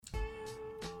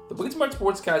The Wicked Smart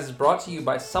Sportscast is brought to you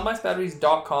by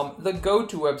SunMaxBatteries.com, the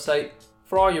go-to website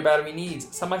for all your battery needs.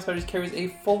 SunMax Batteries carries a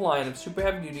full line of super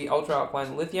heavy-duty,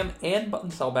 ultra-alkaline lithium and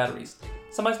button cell batteries.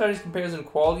 SunMax Batteries compares in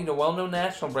quality to well-known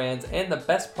national brands, and the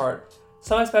best part,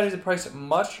 SunMax Batteries are priced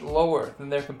much lower than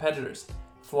their competitors.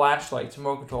 Flashlights,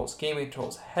 remote controls, gaming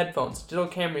controls, headphones, digital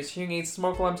cameras, hearing aids,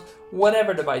 smoke alarms,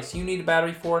 whatever device you need a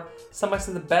battery for, SunMax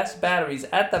has the best batteries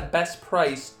at the best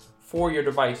price for your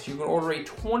device. You can order a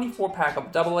 24-pack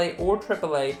of AA or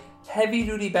AAA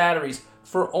heavy-duty batteries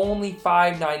for only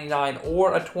 $5.99,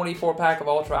 or a 24-pack of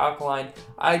ultra-alkaline,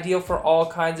 ideal for all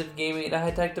kinds of gaming and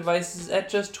high-tech devices at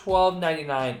just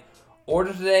 $12.99.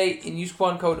 Order today and use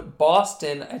coupon code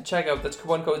BOSTON at checkout. That's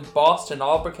coupon code BOSTON,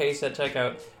 all uppercase, at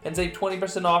checkout, and save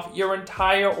 20% off your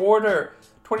entire order.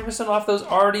 20% off those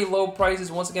already low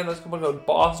prices. Once again, that's coupon code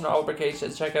BOSTON, all uppercase, at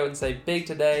checkout, and save big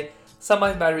today.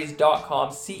 SunMaxBatteries.com,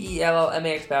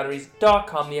 CELLMAX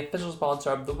Batteries.com, the official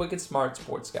sponsor of the Wicked Smart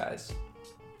Sports Guys.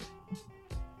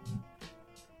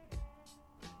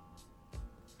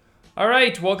 All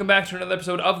right, welcome back to another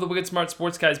episode of the Wicked Smart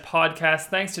Sports Guys podcast.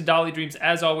 Thanks to Dolly Dreams,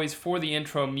 as always, for the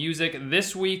intro music.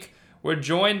 This week, we're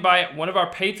joined by one of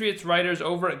our Patriots writers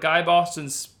over at Guy Boston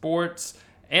Sports,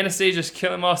 Anastasios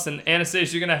Kilimos. And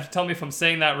Anastasios, you're going to have to tell me if I'm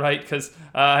saying that right, because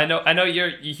I know you're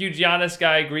a huge Giannis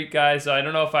guy, Greek guy, so I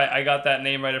don't know if I got that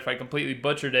name right, if I completely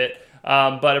butchered it.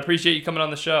 But I appreciate you coming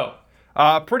on the show.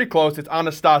 Pretty close. It's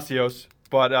Anastasios,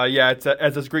 but it's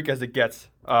as Greek as it gets.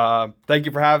 Thank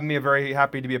you for having me. I'm very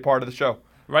happy to be a part of the show.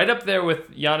 Right up there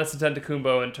with Giannis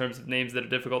Antetokounmpo in terms of names that are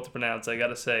difficult to pronounce, I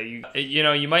gotta say.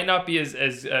 You might not be as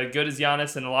good as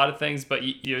Giannis in a lot of things, but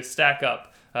you stack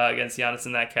up against Giannis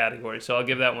in that category, so I'll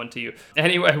give that one to you.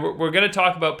 Anyway, we're going to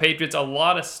talk about Patriots, a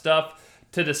lot of stuff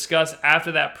to discuss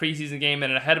after that preseason game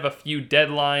and ahead of a few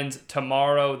deadlines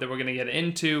tomorrow that we're going to get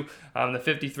into. The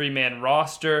 53-man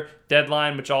roster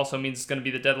deadline, which also means it's going to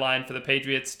be the deadline for the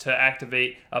Patriots to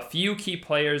activate a few key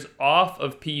players off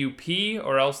of PUP,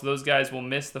 or else those guys will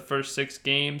miss the first 6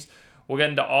 games. We'll get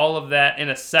into all of that in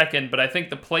a second, but I think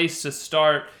the place to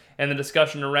start and the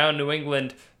discussion around New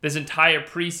England this entire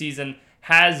preseason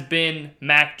has been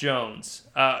Mac Jones.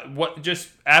 Just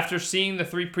after seeing the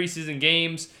 3 preseason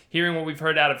games, hearing what we've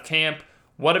heard out of camp,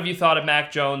 what have you thought of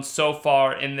Mac Jones so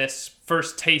far in this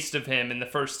first taste of him, in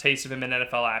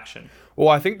NFL action? Well,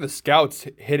 I think the scouts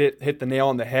hit the nail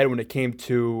on the head when it came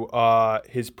to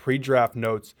his pre-draft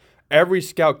notes. Every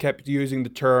scout kept using the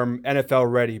term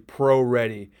NFL ready, pro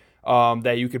ready,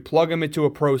 that you could plug him into a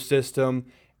pro system,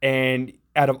 and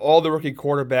out of all the rookie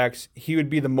quarterbacks, he would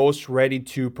be the most ready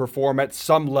to perform at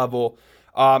some level.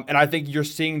 And I think you're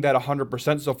seeing that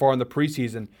 100% so far in the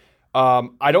preseason.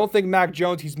 I don't think Mac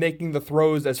Jones, he's making the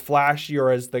throws as flashy or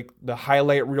as the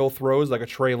highlight reel throws like a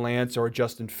Trey Lance or a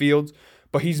Justin Fields,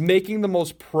 but he's making the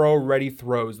most pro-ready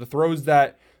throws, the throws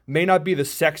that may not be the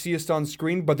sexiest on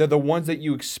screen, but they're the ones that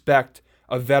you expect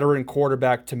a veteran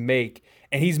quarterback to make.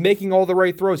 And he's making all the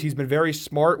right throws. He's been very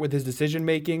smart with his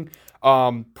decision-making.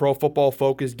 Pro Football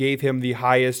Focus gave him the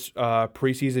highest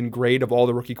preseason grade of all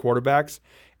the rookie quarterbacks.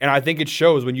 And I think it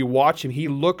shows when you watch him. He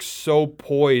looks so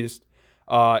poised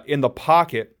in the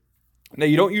pocket. Now,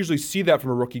 you don't usually see that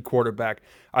from a rookie quarterback.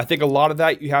 I think a lot of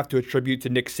that you have to attribute to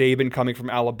Nick Saban coming from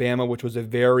Alabama, which was a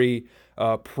very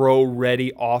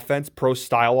pro-ready offense,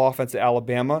 pro-style offense at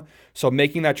Alabama. So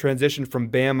making that transition from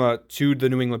Bama to the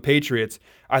New England Patriots,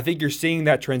 I think you're seeing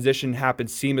that transition happen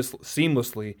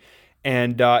seamlessly.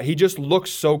 And he just looks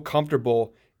so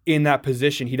comfortable in that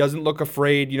position. He doesn't look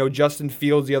afraid. Justin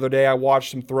Fields the other day, I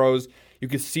watched some throws. You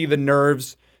could see the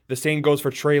nerves. The same goes for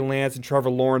Trey Lance and Trevor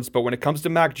Lawrence. But when it comes to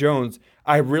Mac Jones,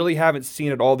 I really haven't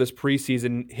seen at all this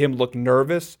preseason him look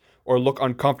nervous or look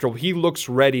uncomfortable. He looks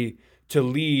ready to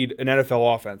lead an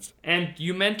NFL offense. And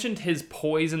you mentioned his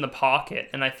poise in the pocket.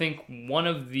 And I think one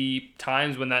of the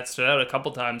times when that stood out a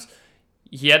couple times,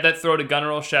 he had that throw to Gunnar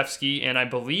Olszewski, and I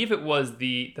believe it was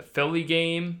the Philly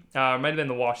game, or it might have been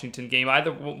the Washington game,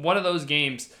 either one of those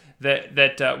games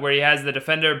that where he has the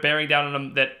defender bearing down on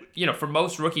him that, for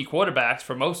most rookie quarterbacks,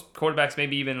 for most quarterbacks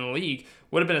maybe even in the league,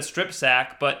 would have been a strip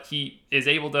sack, but he is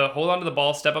able to hold onto the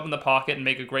ball, step up in the pocket, and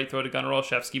make a great throw to Gunnar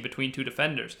Olszewski between 2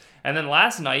 defenders. And then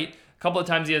last night, a couple of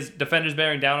times he has defenders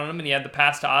bearing down on him, and he had the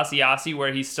pass to Asiasi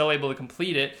where he's still able to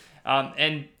complete it.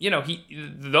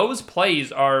 Those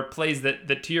plays are plays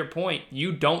that, to your point,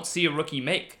 you don't see a rookie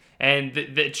make, and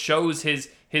that shows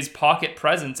his pocket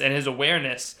presence and his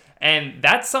awareness, and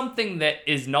that's something that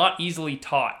is not easily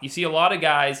taught. You see a lot of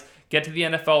guys get to the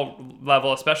NFL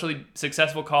level, especially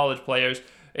successful college players.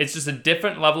 It's just a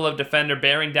different level of defender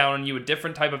bearing down on you, a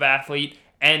different type of athlete,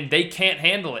 and they can't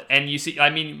handle it. And you see,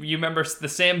 I mean, you remember the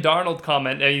Sam Darnold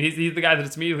comment. I mean, he's the guy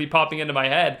that's immediately popping into my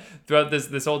head throughout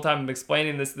this whole time of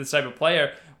explaining this type of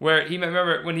player, where he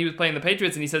remember when he was playing the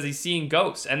Patriots and he says he's seeing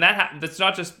ghosts. And that's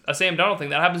not just a Sam Darnold thing.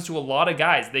 That happens to a lot of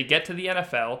guys. They get to the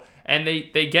NFL and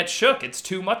they get shook. It's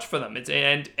too much for them.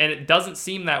 And it doesn't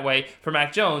seem that way for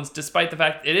Mac Jones, despite the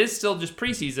fact it is still just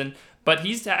preseason. But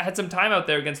he's had some time out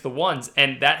there against the ones,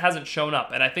 and that hasn't shown up.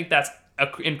 And I think that's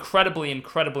incredibly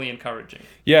encouraging.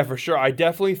 Yeah, for sure. I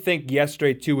definitely think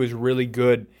yesterday, too, was really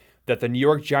good that the New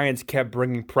York Giants kept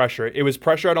bringing pressure. It was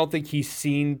pressure I don't think he's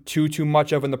seen too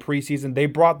much of in the preseason. They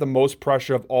brought the most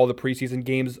pressure of all the preseason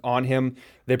games on him.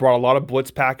 They brought a lot of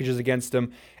blitz packages against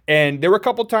him. And there were a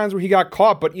couple times where he got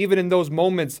caught, but even in those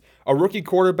moments, a rookie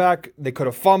quarterback, they could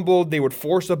have fumbled, they would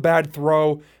force a bad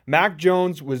throw. Mac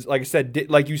Jones was, like I said,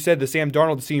 like you said, the Sam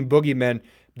Darnold seeing boogeyman.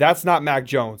 That's not Mac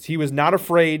Jones. He was not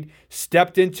afraid,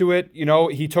 stepped into it. You know,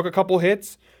 he took a couple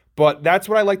hits, but that's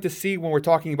what I like to see when we're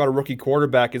talking about a rookie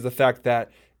quarterback is the fact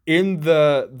that in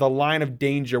the line of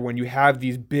danger, when you have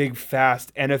these big,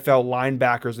 fast NFL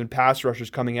linebackers and pass rushers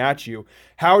coming at you,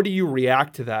 how do you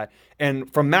react to that?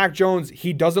 And from Mac Jones,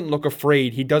 he doesn't look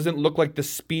afraid. He doesn't look like the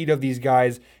speed of these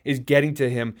guys is getting to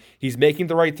him. He's making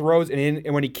the right throws, and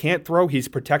when he can't throw, he's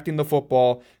protecting the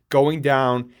football, going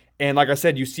down. And like I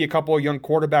said, you see a couple of young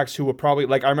quarterbacks who would probably,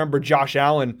 like I remember Josh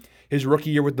Allen, his rookie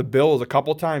year with the Bills, a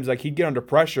couple times, like he'd get under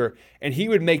pressure and he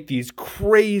would make these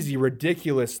crazy,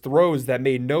 ridiculous throws that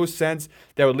made no sense,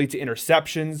 that would lead to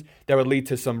interceptions, that would lead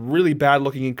to some really bad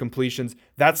looking incompletions.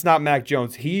 That's not Mac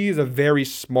Jones. He's a very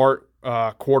smart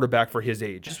quarterback for his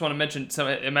age. I just want to mention some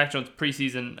of Mac Jones'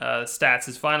 preseason stats.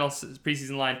 His final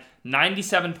preseason line,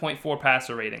 97.4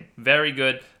 passer rating. Very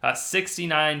good.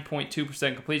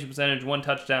 69.2% completion percentage, 1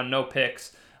 touchdown, no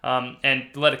picks. And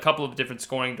led a couple of different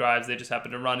scoring drives they just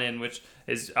happened to run in, which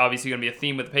is obviously going to be a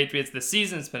theme with the Patriots this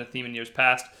season. It's been a theme in years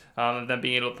past, of them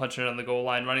being able to punch it on the goal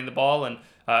line, running the ball, and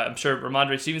I'm sure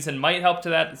Ramondre Stevenson might help to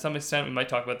that to some extent. We might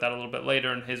talk about that a little bit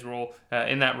later in his role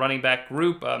in that running back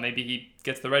group. Maybe he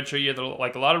gets the redshirt year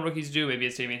like a lot of rookies do. Maybe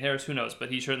it's Damian Harris, who knows? But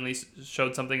he certainly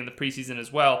showed something in the preseason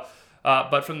as well.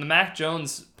 But from the Mac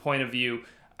Jones point of view,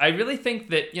 I really think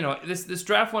that, you know, this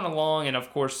draft went along, and of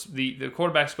course the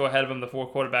quarterbacks go ahead of him, the 4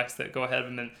 quarterbacks that go ahead of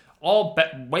him, and all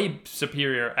way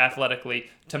superior athletically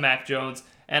to Mac Jones.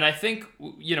 And I think,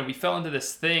 you know, we fell into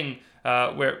this thing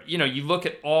where, you know, you look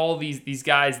at all these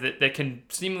guys that can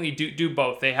seemingly do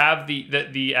both. They have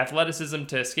the athleticism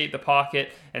to escape the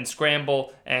pocket and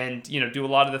scramble and, you know, do a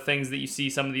lot of the things that you see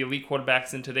some of the elite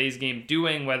quarterbacks in today's game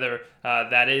doing, whether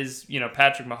that is, you know,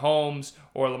 Patrick Mahomes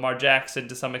or Lamar Jackson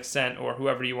to some extent, or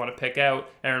whoever you want to pick out,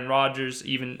 Aaron Rodgers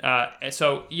even.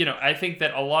 So, you know, I think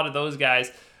that a lot of those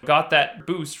guys got that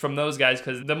boost from those guys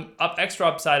because the extra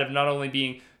upside of not only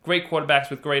being great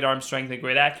quarterbacks with great arm strength and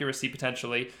great accuracy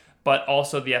potentially, but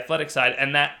also the athletic side.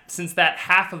 And that since that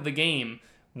half of the game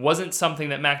wasn't something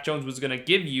that Mac Jones was going to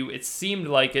give you, it seemed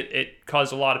like it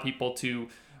caused a lot of people to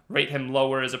rate him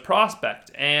lower as a prospect.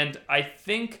 And I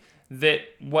think that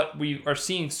what we are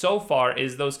seeing so far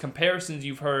is those comparisons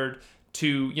you've heard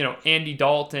to, you know, Andy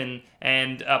Dalton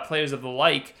and players of the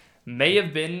like may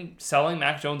have been selling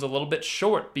Mac Jones a little bit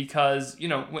short because, you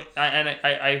know,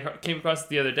 I came across it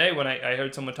the other day when I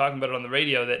heard someone talking about it on the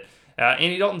radio that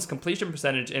Andy Dalton's completion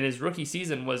percentage in his rookie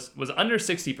season was under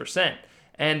 60%.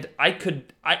 And I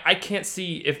can't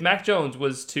see, if Mac Jones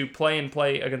was to play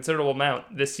a considerable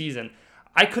amount this season,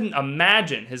 I couldn't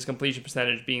imagine his completion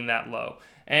percentage being that low.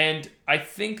 And I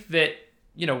think that,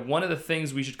 you know, one of the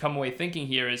things we should come away thinking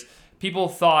here is people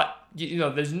thought, you know,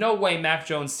 there's no way Mac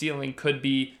Jones' ceiling could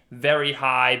be very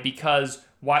high because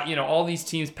why, you know, all these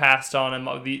teams passed on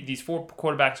him. These 4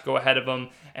 quarterbacks go ahead of him,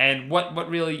 and what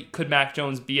really could Mac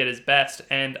Jones be at his best?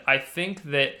 And I think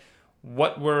that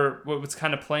what's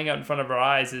kind of playing out in front of our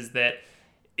eyes is that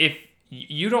if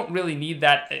you don't really need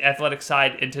that athletic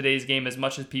side in today's game as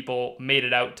much as people made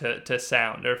it out to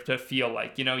sound or to feel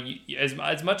like, you know,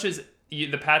 as much as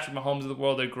the Patrick Mahomes of the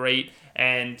world are great,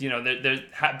 and, you know,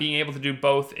 being able to do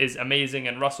both is amazing,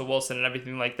 and Russell Wilson and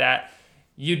everything like that.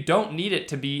 You don't need it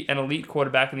to be an elite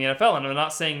quarterback in the NFL, and I'm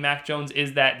not saying Mac Jones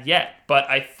is that yet, but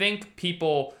I think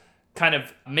people kind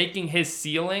of making his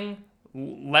ceiling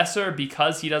lesser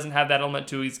because he doesn't have that element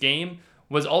to his game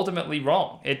was ultimately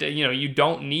wrong. You know, you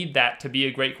don't need that to be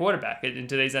a great quarterback in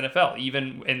today's NFL,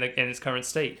 even in its current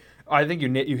state. I think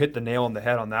you hit the nail on the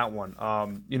head on that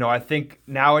one. You know, I think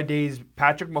nowadays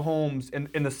Patrick Mahomes,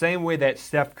 in the same way that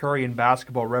Steph Curry in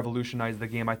basketball revolutionized the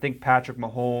game, I think Patrick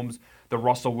Mahomes, the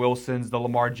Russell Wilsons, the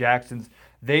Lamar Jacksons,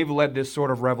 they've led this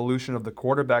sort of revolution of the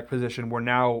quarterback position where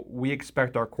now we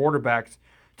expect our quarterbacks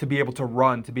to be able to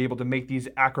run, to be able to make these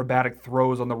acrobatic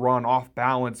throws on the run, off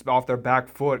balance, off their back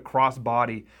foot, cross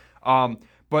body.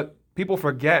 But people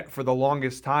forget for the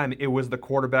longest time it was the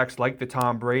quarterbacks like the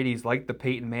Tom Bradys, like the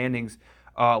Peyton Mannings,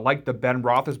 like the Ben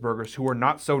Roethlisbergers, who are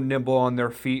not so nimble on their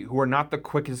feet, who are not the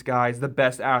quickest guys, the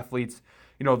best athletes.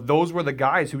 Those were the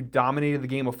guys who dominated the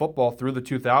game of football through the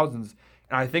 2000s.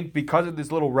 And I think because of this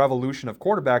little revolution of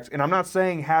quarterbacks, and I'm not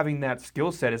saying having that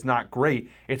skill set is not great.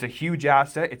 It's a huge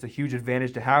asset. It's a huge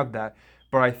advantage to have that.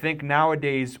 But I think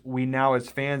nowadays, we now as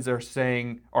fans are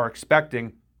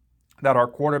expecting that our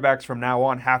quarterbacks from now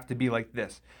on have to be like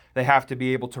this. They have to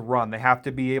be able to run. They have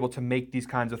to be able to make these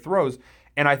kinds of throws.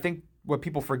 And I think what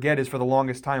people forget is for the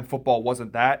longest time, football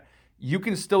wasn't that. You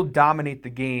can still dominate the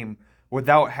game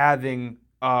without having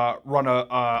run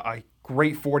a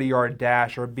great 40-yard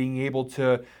dash or being able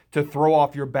to throw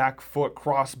off your back foot,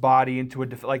 cross body into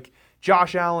like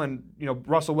Josh Allen,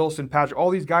 Russell Wilson, Patrick,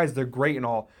 all these guys, they're great and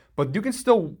all, but you can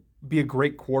still be a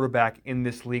great quarterback in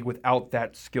this league without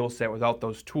that skill set, without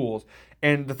those tools.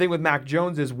 And the thing with Mac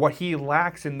Jones is what he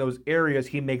lacks in those areas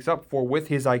he makes up for with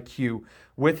his IQ,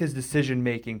 with his decision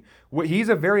making. He's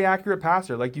a very accurate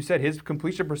passer. Like you said, his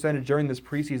completion percentage during this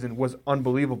preseason was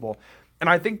unbelievable. And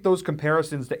I think those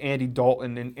comparisons to Andy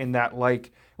Dalton in that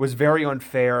was very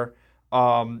unfair.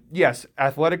 Yes,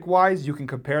 athletic-wise, you can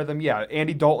compare them. Yeah,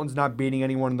 Andy Dalton's not beating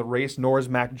anyone in the race, nor is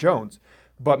Mac Jones.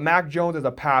 But Mac Jones as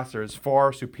a passer is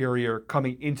far superior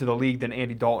coming into the league than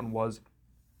Andy Dalton was.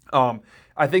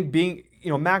 I think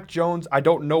Mac Jones, I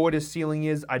don't know what his ceiling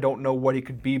is. I don't know what he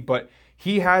could be, but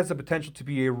he has the potential to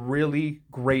be a really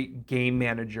great game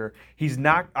manager.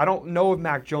 I don't know if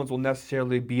Mac Jones will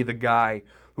necessarily be the guy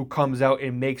who comes out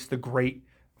and makes the great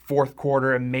fourth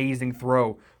quarter amazing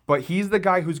throw. But he's the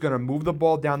guy who's going to move the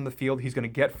ball down the field. He's going to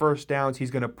get first downs.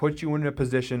 He's going to put you in a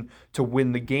position to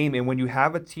win the game. And when you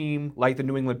have a team like the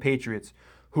New England Patriots,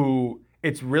 who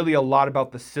it's really a lot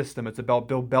about the system. It's about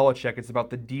Bill Belichick. It's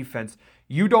about the defense.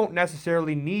 You don't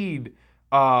necessarily need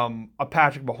a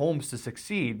Patrick Mahomes to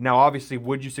succeed. Now, obviously,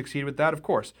 would you succeed with that? Of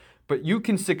course. But you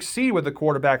can succeed with a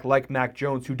quarterback like Mac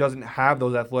Jones who doesn't have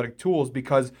those athletic tools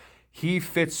because he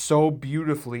fits so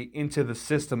beautifully into the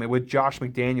system. And with Josh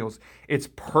McDaniels, it's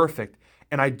perfect.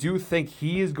 And I do think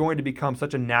he is going to become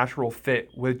such a natural fit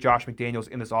with Josh McDaniels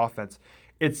in this offense.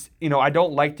 I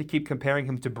don't like to keep comparing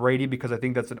him to Brady because I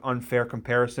think that's an unfair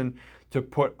comparison to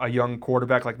put a young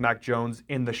quarterback like Mac Jones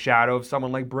in the shadow of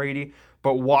someone like Brady.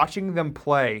 But watching them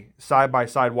play side by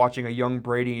side, watching a young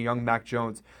Brady and a young Mac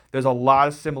Jones, there's a lot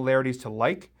of similarities to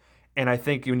like. And I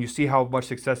think when you see how much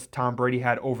success Tom Brady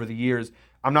had over the years,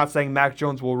 I'm not saying Mac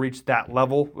Jones will reach that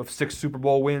level of 6 Super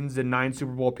Bowl wins and 9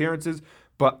 Super Bowl appearances,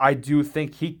 but I do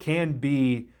think he can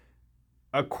be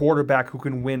a quarterback who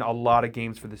can win a lot of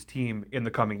games for this team in the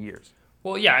coming years.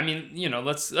 Well, yeah, I mean,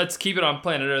 let's keep it on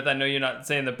planet Earth. I know you're not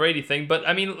saying the Brady thing, but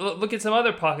I mean, look at some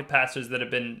other pocket passers that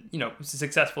have been,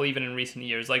 successful even in recent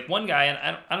years. Like one guy,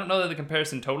 and I don't know that the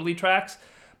comparison totally tracks,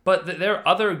 but there are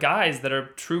other guys that are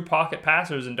true pocket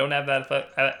passers and don't have that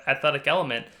athletic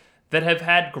element that have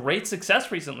had great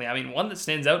success recently. I mean, one that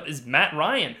stands out is Matt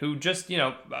Ryan, who just,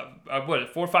 4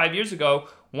 or 5 years ago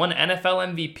won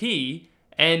NFL MVP.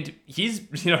 And he's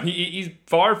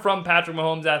far from Patrick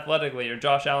Mahomes athletically or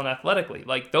Josh Allen athletically.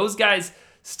 Like, those guys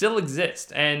still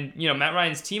exist. And, Matt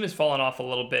Ryan's team has fallen off a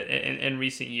little bit in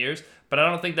recent years, but I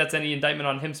don't think that's any indictment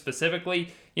on him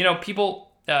specifically.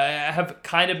 People have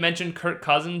kind of mentioned Kirk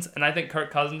Cousins, and I think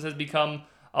Kirk Cousins has become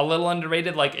a little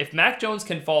underrated. Like, if Mac Jones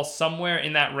can fall somewhere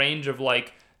in that range of,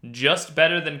 just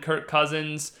better than Kirk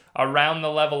Cousins, around the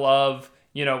level of,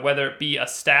 whether it be a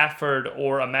Stafford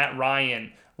or a Matt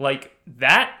Ryan, like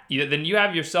that, then you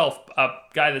have yourself a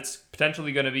guy that's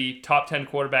potentially going to be top 10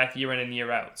 quarterback year in and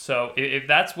year out. So if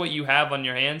that's what you have on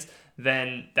your hands,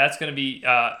 then that's going to be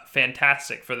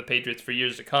fantastic for the Patriots for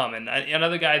years to come. And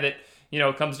another guy that,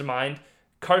 comes to mind,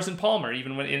 Carson Palmer,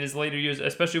 even when in his later years,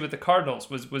 especially with the Cardinals,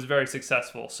 was very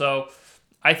successful. So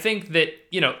I think that,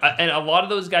 and a lot of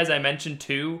those guys I mentioned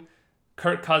too,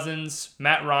 Kirk Cousins,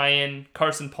 Matt Ryan,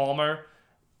 Carson Palmer,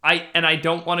 I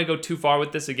don't want to go too far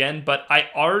with this again, but I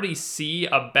already see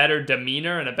a better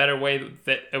demeanor and a better way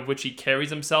of which he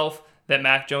carries himself that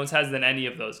Mac Jones has than any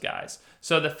of those guys.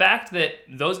 So the fact that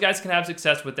those guys can have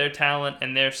success with their talent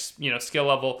and their skill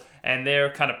level and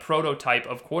their kind of prototype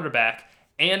of quarterback,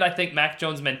 and I think Mac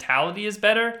Jones' mentality is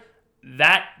better,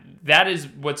 that is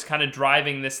what's kind of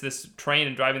driving this train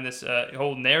and driving this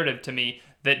whole narrative to me,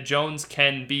 that Jones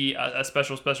can be a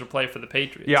special play for the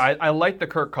Patriots. Yeah, I like the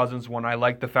Kirk Cousins one. I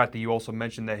like the fact that you also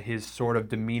mentioned that his sort of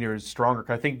demeanor is stronger.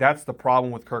 I think that's the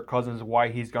problem with Kirk Cousins, why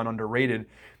he's gone underrated,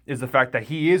 is the fact that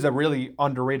he is a really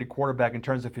underrated quarterback in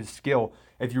terms of his skill.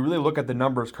 If you really look at the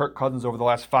numbers, Kirk Cousins over the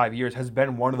last 5 years has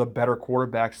been one of the better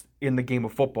quarterbacks in the game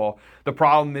of football. The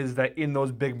problem is that in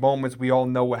those big moments, we all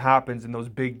know what happens in those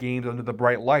big games under the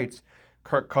bright lights.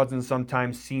 Kirk Cousins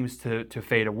sometimes seems to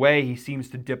fade away. He seems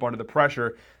to dip under the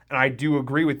pressure. And I do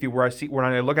agree with you when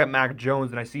I look at Mac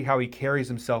Jones and I see how he carries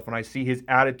himself and I see his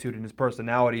attitude and his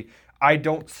personality, I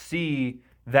don't see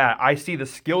that. I see the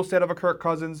skill set of a Kirk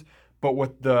Cousins, but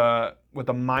with the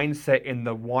mindset and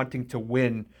the wanting to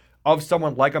win of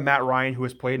someone like a Matt Ryan who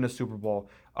has played in a Super Bowl,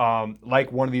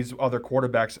 like one of these other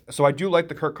quarterbacks. So I do like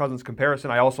the Kirk Cousins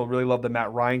comparison. I also really love the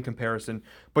Matt Ryan comparison.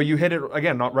 But you hit it,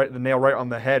 again, the nail right on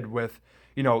the head with,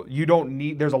 you don't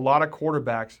need – there's a lot of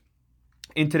quarterbacks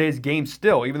in today's game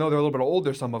still, even though they're a little bit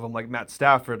older, some of them, like Matt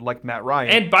Stafford, like Matt Ryan.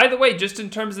 And by the way, just in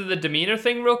terms of the demeanor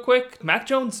thing real quick, Mac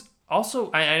Jones –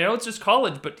 also, I know it's just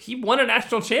college, but he won a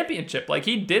national championship. Like,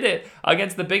 he did it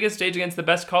against the biggest stage, against the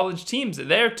best college teams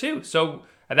there, too. So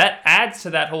that adds to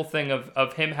that whole thing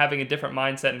of him having a different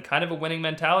mindset and kind of a winning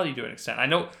mentality to an extent. I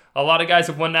know a lot of guys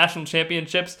have won national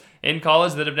championships in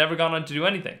college that have never gone on to do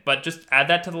anything, but just add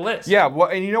that to the list. Yeah, well,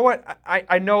 and you know what?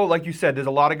 I know, like you said, there's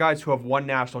a lot of guys who have won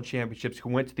national championships who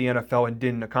went to the NFL and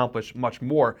didn't accomplish much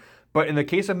more. But in the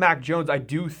case of Mac Jones, I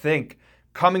do think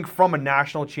coming from a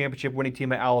national championship winning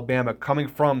team at Alabama, coming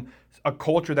from a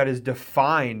culture that is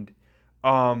defined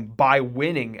by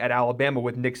winning at Alabama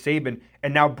with Nick Saban,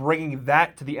 and now bringing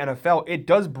that to the NFL, it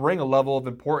does bring a level of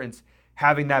importance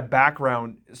having that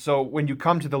background. So when you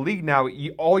come to the league now,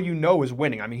 all you know is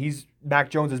winning. I mean, Mac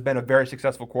Jones has been a very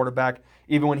successful quarterback.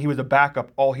 Even when he was a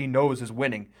backup, all he knows is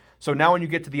winning. So now when you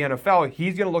get to the NFL,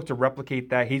 he's going to look to replicate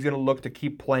that. He's going to look to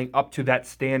keep playing up to that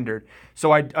standard.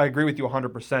 So I agree with you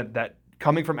 100% that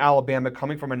coming from Alabama,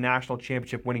 coming from a national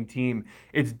championship winning team,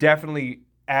 it's definitely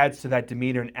adds to that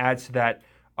demeanor and adds to that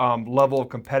level of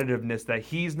competitiveness that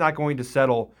he's not going to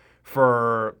settle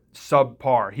for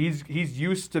subpar. He's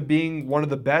used to being one of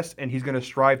the best, and he's going to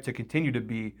strive to continue to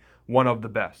be one of the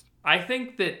best. I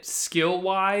think that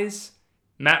skill-wise,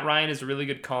 Matt Ryan is a really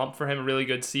good comp for him, a really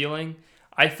good ceiling.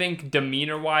 I think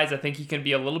demeanor-wise, I think he can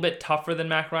be a little bit tougher than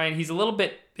Mac Ryan. He's a little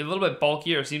bit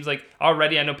bulkier. It seems like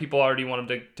already, I know people already want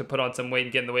him to put on some weight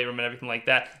and get in the weight room and everything like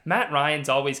that. Matt Ryan's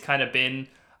always kind of been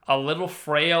a little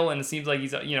frail, and it seems like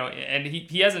he's, and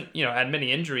he hasn't, had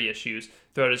many injury issues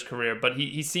throughout his career, but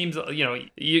he seems,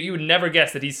 you would never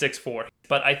guess that he's 6'4".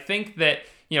 But I think that,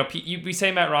 we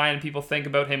say Matt Ryan, and people think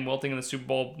about him wilting in the Super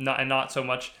Bowl, not so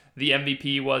much the MVP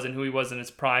he was and who he was in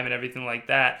his prime and everything like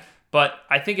that. But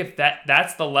I think if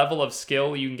that's the level of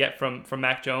skill you can get from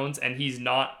Mac Jones, and he's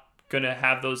not going to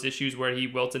have those issues where he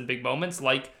wilts in big moments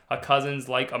like a Cousins,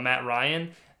 like a Matt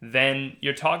Ryan, then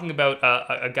you're talking about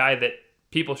a guy that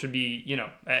people should be,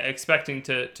 expecting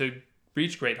to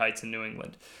reach great heights in New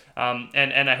England.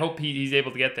 And I hope he's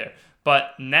able to get there.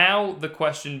 But now the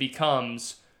question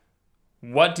becomes,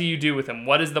 what do you do with him?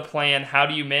 What is the plan? How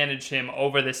do you manage him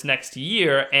over this next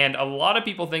year? And a lot of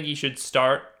people think he should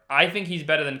start. I think he's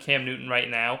better than Cam Newton right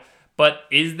now. But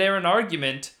is there an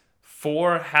argument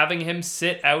for having him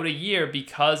sit out a year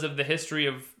because of the history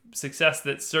of success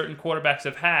that certain quarterbacks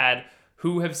have had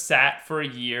who have sat for a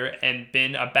year and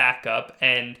been a backup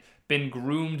and been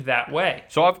groomed that way?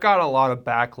 So I've got a lot of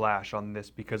backlash on this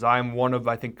because I'm one of,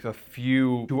 I think, the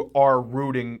few who are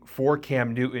rooting for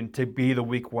Cam Newton to be the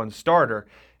Week 1 starter.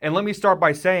 And let me start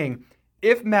by saying,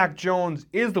 if Mac Jones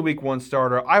is the Week 1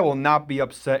 starter, I will not be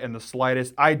upset in the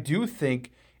slightest. I do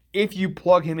think if you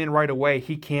plug him in right away,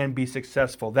 he can be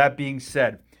successful. That being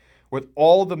said, with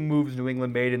all the moves New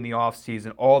England made in the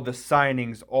offseason, all the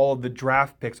signings, all the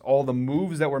draft picks, all the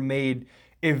moves that were made,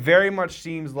 it very much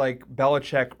seems like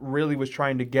Belichick really was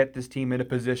trying to get this team in a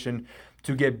position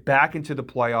to get back into the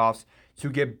playoffs, to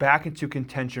get back into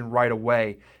contention right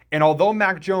away. And although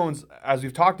Mac Jones, as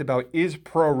we've talked about, is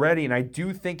pro-ready, and I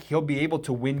do think he'll be able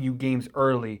to win you games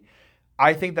early,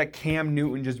 I think that Cam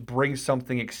Newton just brings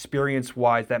something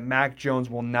experience-wise that Mac Jones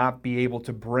will not be able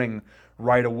to bring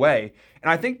right away.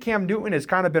 And I think Cam Newton has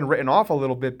kind of been written off a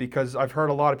little bit because I've heard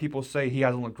a lot of people say he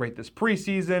hasn't looked great this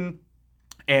preseason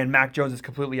and Mac Jones has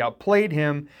completely outplayed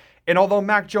him. And although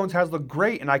Mac Jones has looked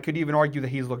great, and I could even argue that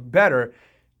he's looked better,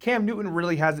 Cam Newton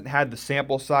really hasn't had the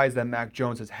sample size that Mac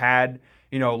Jones has had.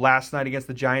 Last night against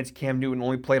the Giants, Cam Newton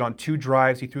only played on 2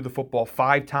 drives. He threw the football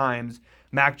 5 times.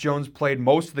 Mac Jones played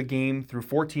most of the game through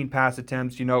 14 pass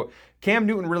attempts. Cam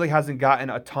Newton really hasn't gotten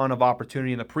a ton of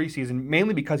opportunity in the preseason,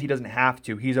 mainly because he doesn't have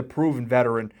to. He's a proven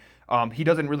veteran. He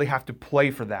doesn't really have to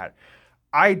play for that.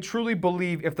 I truly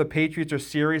believe if the Patriots are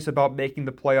serious about making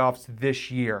the playoffs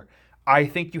this year, I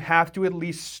think you have to at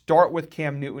least start with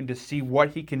Cam Newton to see what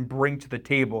he can bring to the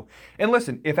table. And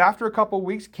listen, if after a couple of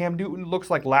weeks Cam Newton looks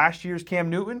like last year's Cam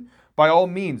Newton, by all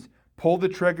means, pull the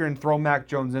trigger and throw Mac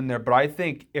Jones in there. But I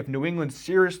think if New England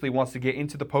seriously wants to get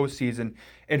into the postseason,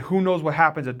 and who knows what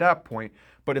happens at that point,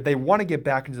 but if they want to get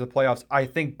back into the playoffs, I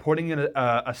think putting in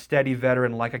a steady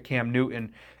veteran like a Cam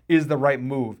Newton is the right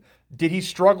move. Did he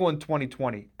struggle in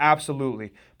 2020?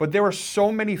 Absolutely. But there were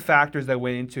so many factors that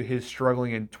went into his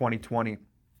struggling in 2020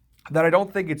 that I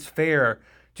don't think it's fair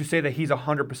to say that he's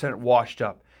 100% washed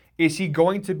up. Is he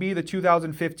going to be the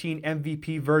 2015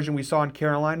 MVP version we saw in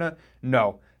Carolina?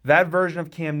 No. That version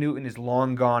of Cam Newton is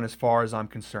long gone as far as I'm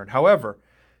concerned. However,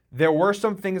 there were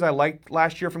some things I liked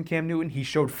last year from Cam Newton. He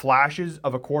showed flashes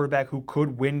of a quarterback who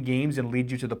could win games and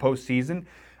lead you to the postseason.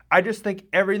 I just think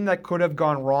everything that could have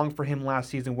gone wrong for him last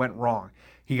season went wrong.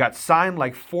 He got signed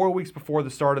like 4 weeks before the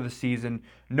start of the season,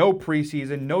 no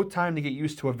preseason, no time to get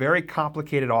used to a very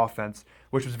complicated offense,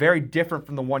 which was very different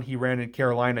from the one he ran in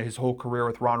Carolina his whole career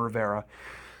with Ron Rivera.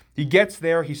 He gets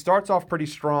there, he starts off pretty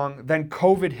strong, then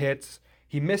COVID hits.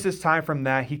 He misses time from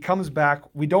that. He comes back.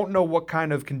 We don't know what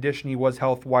kind of condition he was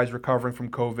health-wise recovering from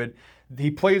COVID.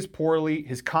 He plays poorly.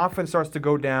 His confidence starts to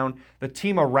go down. The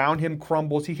team around him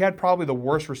crumbles. He had probably the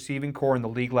worst receiving core in the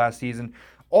league last season.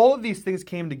 All of these things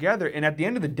came together, and at the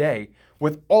end of the day,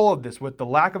 with all of this, with the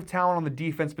lack of talent on the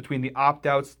defense between the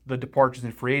opt-outs, the departures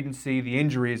in free agency, the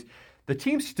injuries, the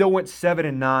team still went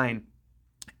 7-9.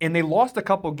 And they lost a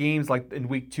couple games like in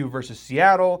week 2 versus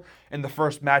Seattle and the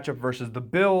first matchup versus the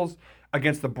Bills.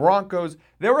 Against the Broncos,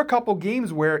 there were a couple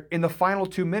games where in the final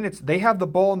 2 minutes, they have the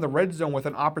ball in the red zone with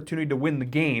an opportunity to win the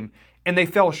game, and they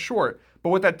fell short.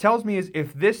 But what that tells me is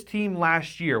if this team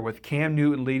last year with Cam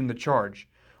Newton leading the charge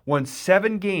won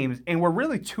 7 games, and we're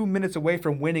really 2 minutes away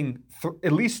from winning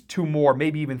at least 2 more,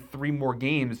 maybe even 3 more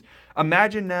games,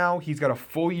 imagine now he's got a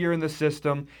full year in the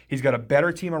system, he's got a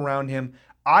better team around him.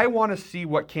 I want to see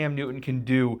what Cam Newton can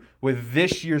do with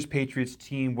this year's Patriots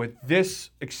team, with this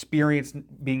experience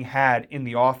being had in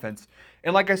the offense.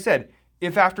 And like I said,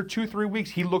 if after 2-3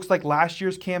 weeks he looks like last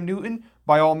year's Cam Newton,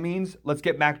 by all means, let's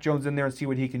get Mac Jones in there and see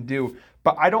what he can do.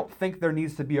 But I don't think there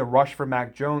needs to be a rush for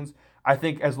Mac Jones. I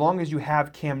think as long as you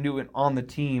have Cam Newton on the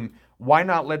team, why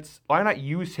not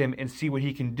use him and see what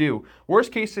he can do?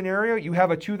 Worst case scenario, you have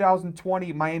a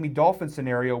 2020 Miami Dolphins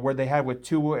scenario where they had with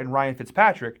Tua and Ryan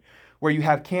Fitzpatrick, where you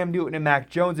have Cam Newton and Mac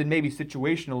Jones, and maybe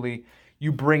situationally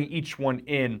you bring each one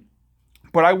in.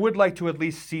 But I would like to at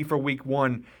least see for week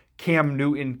 1 Cam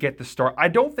Newton get the start. I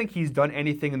don't think he's done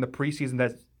anything in the preseason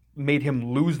that's made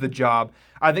him lose the job.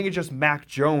 I think it's just Mac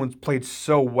Jones played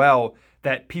so well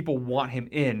that people want him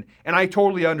in. And I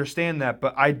totally understand that,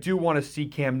 but I do want to see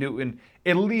Cam Newton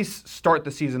at least start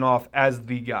the season off as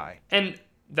the guy. And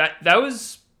that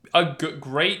was a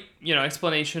great,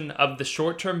 explanation of the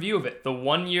short-term view of it, the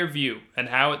 1-year view, and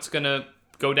how it's going to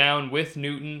go down with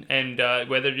Newton, and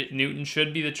whether Newton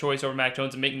should be the choice over Mac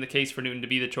Jones, and making the case for Newton to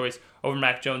be the choice over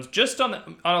Mac Jones, just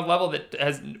on a level that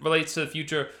relates to the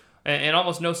future in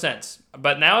almost no sense.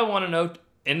 But now I want to know,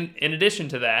 in addition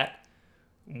to that,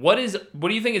 what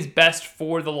do you think is best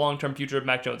for the long-term future of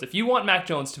Mac Jones? If you want Mac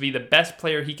Jones to be the best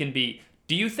player he can be,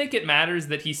 do you think it matters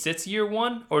that he sits year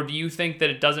 1, or do you think that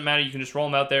it doesn't matter, you can just roll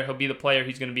him out there, he'll be the player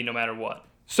he's going to be no matter what?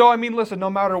 So, listen, no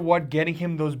matter what, getting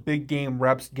him those big game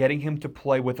reps, getting him to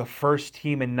play with a first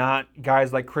team and not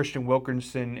guys like Christian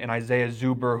Wilkinson and Isaiah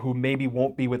Zuber who maybe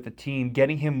won't be with the team,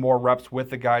 getting him more reps with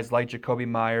the guys like Jacoby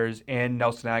Myers and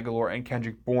Nelson Aguilar and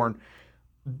Kendrick Bourne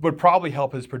would probably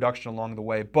help his production along the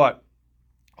way. But,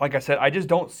 like I said, I just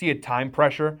don't see a time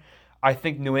pressure. I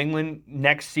think New England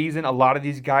next season, a lot of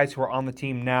these guys who are on the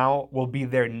team now will be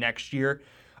there next year.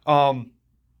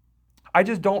 I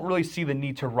just don't really see the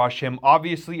need to rush him.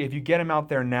 Obviously, if you get him out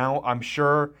there now, I'm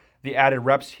sure the added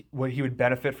reps, he would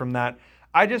benefit from that.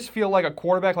 I just feel like a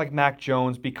quarterback like Mac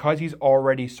Jones, because he's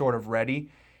already sort of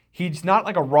ready, he's not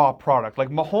like a raw product. Like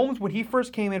Mahomes, when he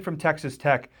first came in from Texas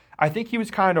Tech, I think he was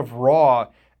kind of raw.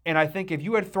 And I think if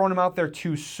you had thrown him out there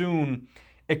too soon,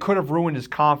 it could have ruined his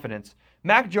confidence.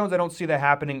 Mac Jones, I don't see that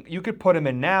happening. You could put him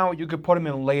in now. You could put him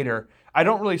in later. I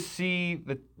don't really see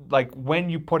when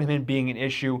you put him in being an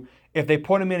issue. If they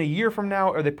put him in a year from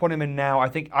now or they put him in now, I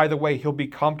think either way he'll be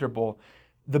comfortable.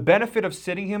 The benefit of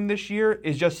sitting him this year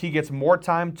is just he gets more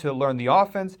time to learn the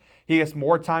offense. He gets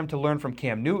more time to learn from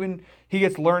Cam Newton. He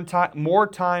gets more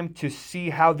time to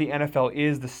see how the NFL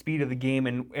is, the speed of the game,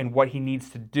 and what he needs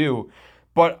to do.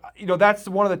 But, that's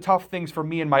one of the tough things for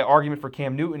me, and my argument for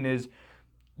Cam Newton is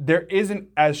there isn't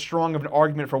as strong of an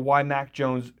argument for why Mac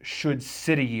Jones should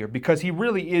sit a year, because he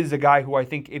really is a guy who I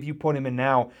think if you put him in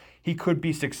now, he could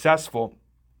be successful.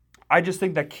 I just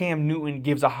think that Cam Newton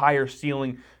gives a higher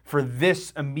ceiling for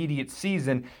this immediate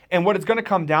season. And what it's going to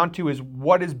come down to is,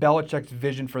 what is Belichick's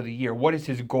vision for the year? What is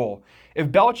his goal? If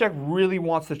Belichick really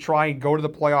wants to try and go to the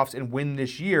playoffs and win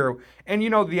this year, and the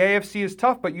AFC is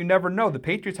tough, but you never know. The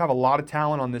Patriots have a lot of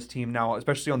talent on this team now,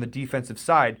 especially on the defensive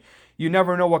side. You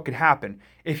never know what could happen.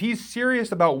 If he's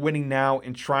serious about winning now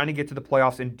and trying to get to the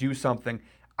playoffs and do something,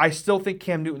 I still think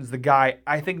Cam Newton's the guy.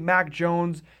 I think Mac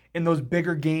Jones in those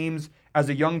bigger games as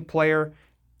a young player,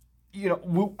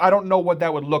 I don't know what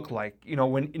that would look like.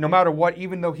 When no matter what,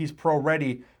 even though he's pro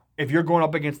ready, if you're going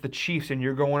up against the Chiefs and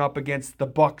you're going up against the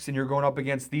Bucs and you're going up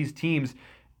against these teams,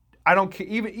 I don't care.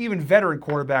 Even veteran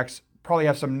quarterbacks probably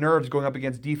have some nerves going up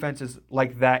against defenses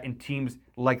like that and teams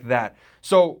like that.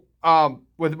 So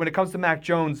when it comes to Mac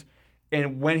Jones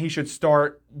and when he should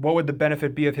start, what would the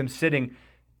benefit be of him sitting?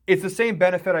 It's the same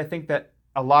benefit I think that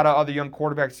a lot of other young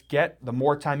quarterbacks get. The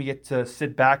more time you get to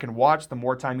sit back and watch, the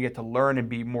more time you get to learn and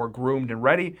be more groomed and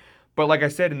ready. But like I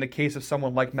said, in the case of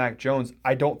someone like Mac Jones,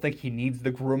 I don't think he needs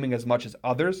the grooming as much as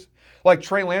others. Like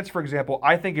Trey Lance, for example,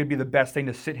 I think it'd be the best thing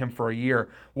to sit him for a year.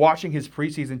 Watching his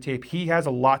preseason tape, he has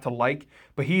a lot to like,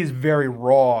 but he is very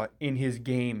raw in his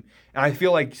game. And I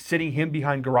feel like sitting him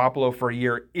behind Garoppolo for a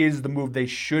year is the move they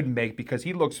should make, because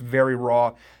he looks very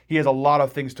raw. He has a lot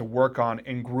of things to work on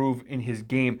and groove in his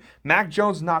game. Mac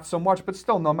Jones, not so much, but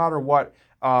still, no matter what,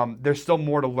 there's still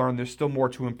more to learn. There's still more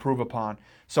to improve upon.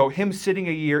 So him sitting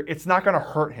a year, it's not going to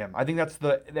hurt him. I think at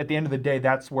the end of the day,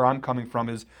 that's where I'm coming from,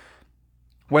 is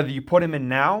whether you put him in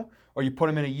now or you put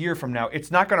him in a year from now,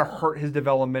 it's not going to hurt his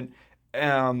development.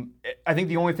 I think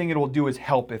the only thing it will do is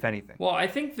help, if anything. Well, I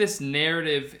think this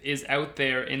narrative is out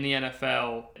there in the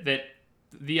NFL that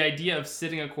the idea of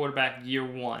sitting a quarterback year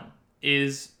one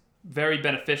is very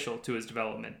beneficial to his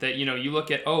development. That, you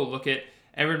look at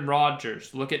Aaron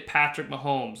Rodgers, look at Patrick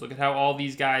Mahomes, look at how all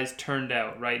these guys turned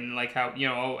out, right? And like how,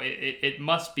 it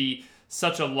must be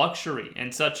such a luxury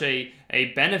and such a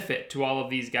benefit to all of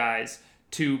these guys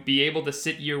to be able to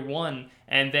sit year one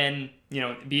and then,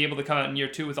 be able to come out in year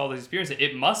two with all this experience.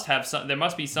 There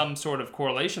must be some sort of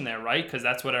correlation there, right? Because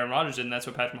that's what Aaron Rodgers did and that's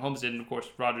what Patrick Mahomes did. And of course,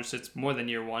 Rodgers sits more than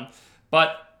year one.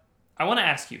 But I want to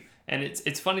ask you, and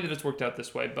it's funny that it's worked out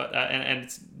this way, but and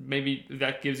it's maybe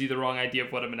that gives you the wrong idea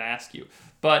of what I'm going to ask you.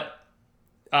 But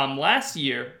last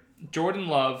year, Jordan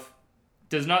Love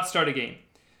does not start a game.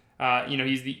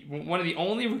 He's one of the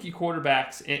only rookie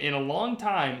quarterbacks in a long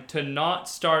time to not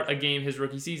start a game his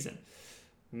rookie season.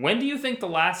 When do you think the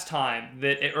last time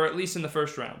that, or at least in the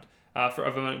first round,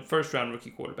 first round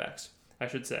rookie quarterbacks, I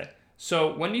should say.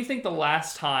 So when do you think the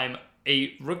last time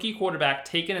a rookie quarterback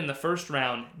taken in the first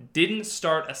round didn't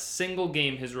start a single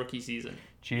game his rookie season?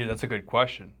 Gee, that's a good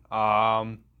question.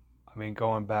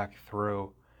 Going back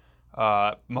through,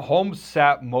 Mahomes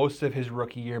sat most of his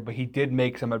rookie year, but he did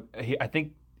make some. I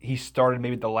think he started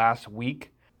maybe the last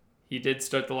week. He did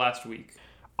start the last week.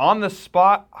 On the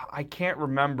spot, I can't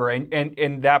remember,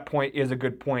 and that point is a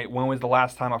good point. When was the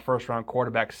last time a first-round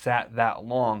quarterback sat that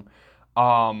long?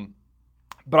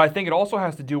 But I think it also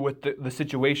has to do with the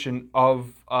situation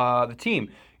of the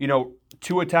team.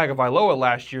 Tua Tagovailoa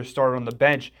last year started on the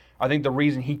bench. I think the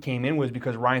reason he came in was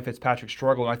because Ryan Fitzpatrick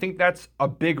struggled. And I think that's a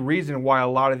big reason why a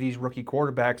lot of these rookie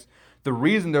quarterbacks, the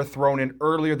reason they're thrown in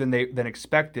earlier than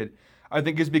expected, I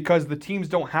think is because the teams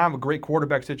don't have a great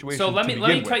quarterback situation. So let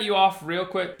me cut you off real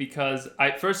quick, because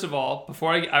first of all,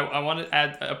 before I want to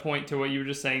add a point to what you were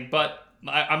just saying, but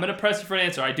I'm going to press you for an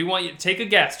answer. I do want you to take a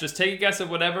guess. Just take a guess of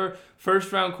whatever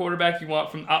first round quarterback you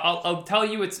want from. I'll tell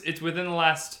you it's within the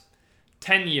last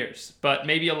 10 years, but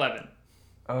maybe 11.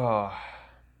 It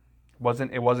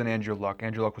wasn't Andrew Luck.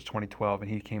 Andrew Luck was 2012,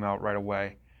 and he came out right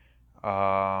away.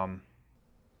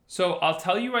 So I'll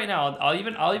tell you right now. I'll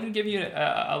even give you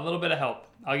a little bit of help.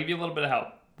 I'll give you a little bit of help.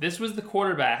 This was the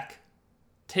quarterback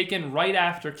taken right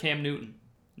after Cam Newton.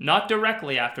 Not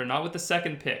directly after, not with the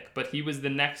second pick, but he was the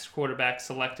next quarterback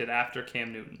selected after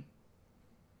Cam Newton.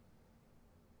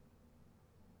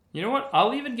 You know what?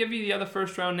 I'll even give you the other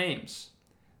first-round names.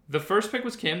 The first pick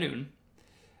was Cam Newton.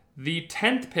 The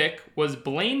 10th pick was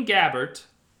Blaine Gabbert.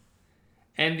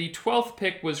 And the 12th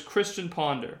pick was Christian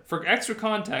Ponder. For extra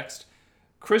context,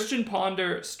 Christian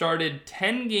Ponder started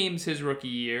 10 games his rookie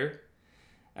year.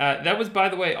 That was, by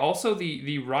the way, also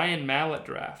the Ryan Mallett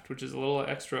draft, which is a little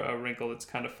extra wrinkle that's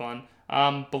kind of fun.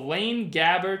 Blaine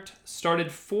Gabbert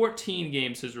started 14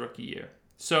 games his rookie year.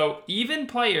 So even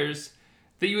players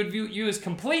that you would view as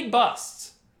complete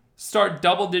busts start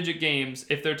double-digit games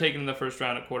if they're taken in the first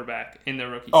round at quarterback in their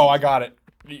rookie season. Oh, I got it.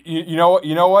 You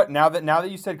know what? Now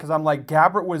that you said, because I'm like,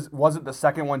 Gabbert wasn't the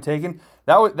second one taken.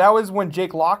 That was when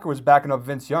Jake Locker was backing up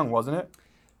Vince Young, wasn't it?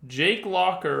 Jake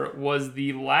Locker was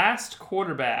the last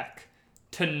quarterback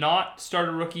to not start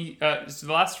a rookie, the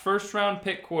last first-round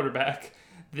pick quarterback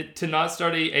to not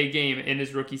start a game in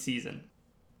his rookie season.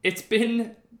 It's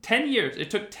been 10 years. It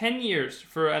took 10 years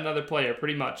for another player,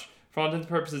 pretty much, for all intents and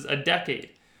purposes, a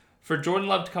decade, for Jordan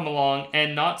Love to come along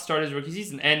and not start his rookie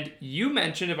season. And you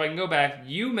mentioned, if I can go back,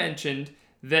 you mentioned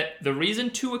that the reason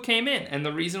Tua came in and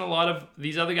the reason a lot of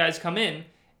these other guys come in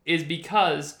is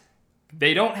because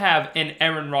they don't have an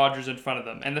Aaron Rodgers in front of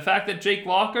them. And the fact that Jake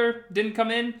Locker didn't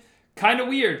come in, kind of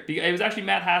weird. It was actually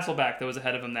Matt Hasselbeck that was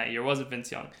ahead of him that year. It wasn't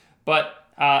Vince Young. But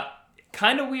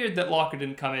kind of weird that Locker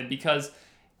didn't come in because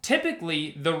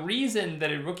typically the reason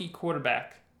that a rookie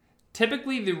quarterback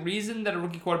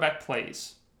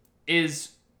plays is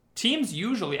teams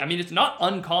usually, I mean, it's not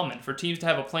uncommon for teams to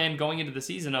have a plan going into the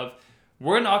season of,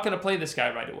 we're not going to play this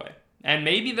guy right away. And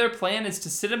maybe their plan is to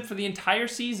sit him for the entire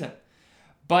season.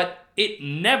 But it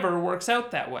never works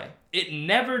out that way. It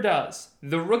never does.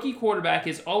 The rookie quarterback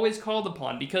is always called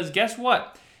upon because guess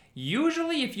what?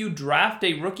 Usually if you draft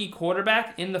a rookie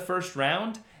quarterback in the first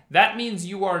round, that means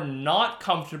you are not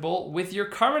comfortable with your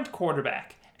current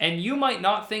quarterback. And you might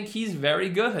not think he's very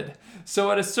good.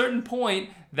 So at a certain point,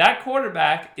 that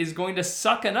quarterback is going to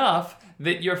suck enough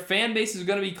that your fan base is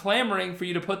going to be clamoring for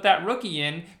you to put that rookie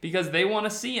in because they want to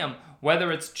see him.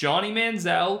 Whether it's Johnny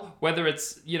Manziel, whether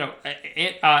it's, who else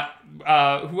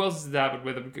is that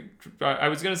with him? I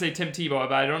was going to say Tim Tebow,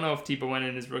 but I don't know if Tebow went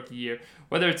in his rookie year.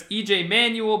 Whether it's E.J.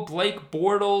 Manuel, Blake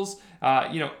Bortles,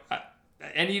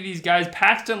 any of these guys.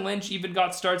 Paxton Lynch even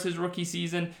got starts his rookie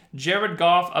season. Jared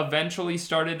Goff eventually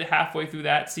started halfway through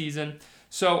that season.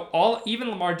 So even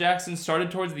Lamar Jackson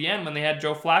started towards the end when they had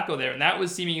Joe Flacco there. And that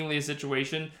was seemingly a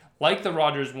situation like the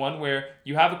Rodgers one where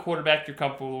you have a quarterback you're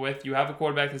comfortable with. You have a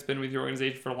quarterback that's been with your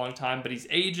organization for a long time, but he's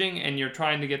aging and you're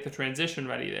trying to get the transition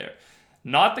ready there.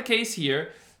 Not the case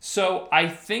here. So I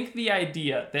think the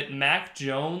idea that Mac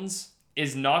Jones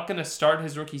is not going to start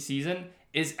his rookie season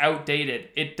is outdated.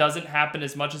 It doesn't happen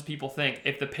as much as people think.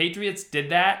 If the Patriots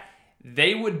did that,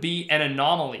 they would be an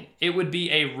anomaly. It would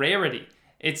be a rarity.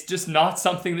 It's just not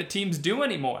something that teams do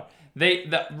anymore.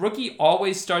 The rookie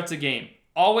always starts a game.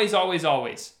 Always, always,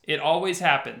 always. It always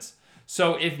happens.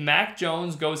 So if Mac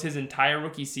Jones goes his entire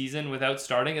rookie season without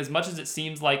starting, as much as it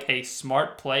seems like a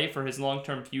smart play for his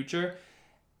long-term future,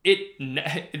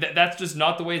 that's just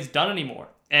not the way it's done anymore.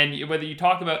 And whether you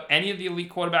talk about any of the elite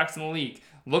quarterbacks in the league,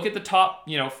 look at the top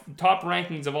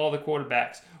rankings of all the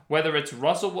quarterbacks, whether it's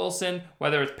Russell Wilson,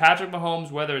 whether it's Patrick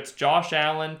Mahomes, whether it's Josh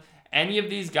Allen, any of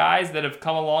these guys that have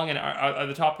come along and are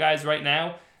the top guys right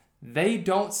now, they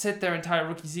don't sit their entire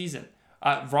rookie season.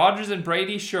 Rodgers and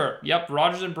Brady, sure. Yep,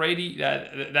 Rodgers and Brady,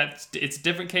 it's a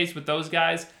different case with those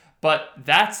guys, but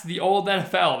that's the old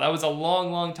NFL. That was a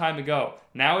long, long time ago.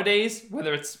 Nowadays,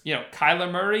 whether it's,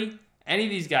 Kyler Murray, any of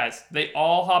these guys, they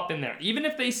all hop in there. Even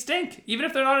if they stink, even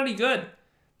if they're not any good.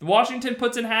 Washington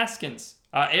puts in Haskins.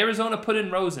 Arizona put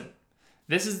in Rosen.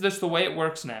 This is just the way it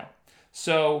works now.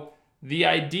 So the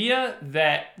idea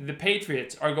that the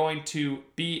Patriots are going to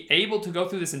be able to go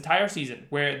through this entire season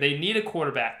where they need a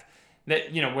quarterback,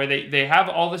 that where they have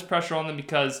all this pressure on them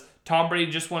because Tom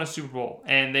Brady just won a Super Bowl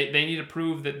and they need to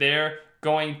prove that they're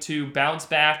going to bounce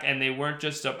back and they weren't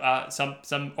just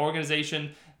some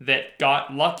organization that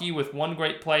got lucky with one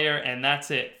great player and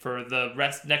that's it for the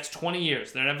next 20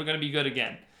 years. They're never going to be good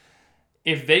again.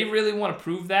 If they really want to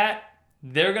prove that,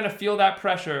 they're going to feel that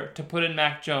pressure to put in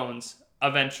Mac Jones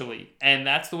eventually. And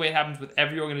that's the way it happens with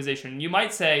every organization. You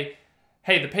might say,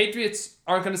 hey, the Patriots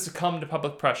aren't going to succumb to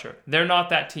public pressure. They're not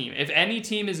that team. If any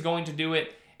team is going to do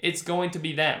it, it's going to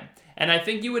be them. And I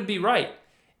think you would be right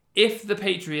if the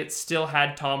Patriots still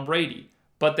had Tom Brady.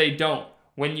 But they don't.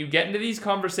 When you get into these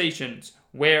conversations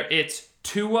where it's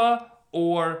Tua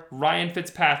or Ryan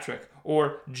Fitzpatrick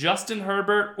or Justin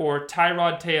Herbert or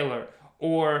Tyrod Taylor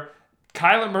or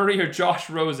Kyler Murray or Josh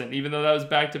Rosen, even though that was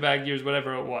back-to-back years,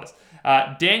 whatever it was.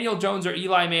 Daniel Jones or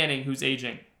Eli Manning, who's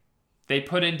aging. They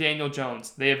put in Daniel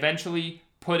Jones. They eventually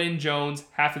put in Jones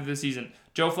half of the season.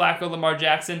 Joe Flacco, Lamar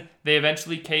Jackson, they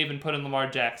eventually cave and put in Lamar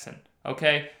Jackson.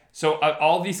 Okay? So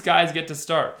all these guys get to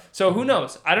start. So who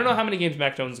knows? I don't know how many games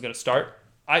Mac Jones is going to start.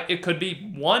 It could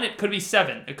be 1, it could be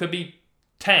 7, it could be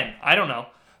 10. I don't know.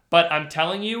 But I'm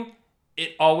telling you,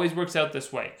 it always works out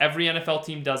this way. Every NFL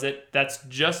team does it. That's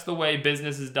just the way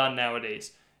business is done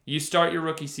nowadays. You start your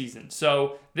rookie season.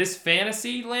 So this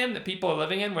fantasy land that people are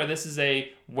living in, where this is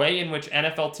a way in which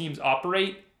NFL teams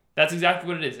operate, that's exactly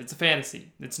what it is. It's a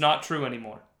fantasy. It's not true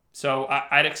anymore. So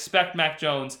I'd expect Mac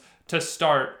Jones to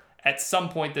start at some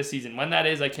point this season. When that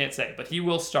is, I can't say, but he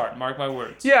will start. Mark my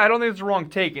words. Yeah, I don't think it's the wrong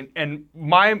take. And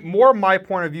my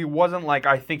point of view wasn't like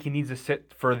I think he needs to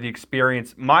sit for the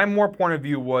experience. My more point of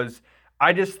view was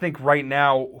I just think right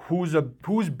now who's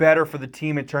better for the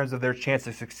team in terms of their chance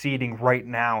of succeeding right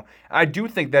now. I do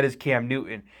think that is Cam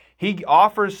Newton. He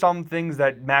offers some things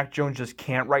that Mac Jones just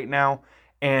can't right now.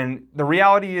 And the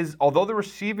reality is, although the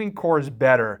receiving core is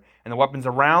better and the weapons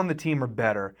around the team are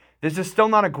better, this is still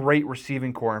not a great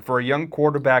receiving core. And for a young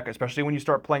quarterback, especially when you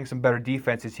start playing some better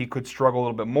defenses, he could struggle a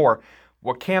little bit more.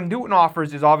 What Cam Newton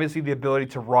offers is obviously the ability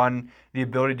to run, the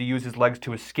ability to use his legs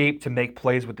to escape, to make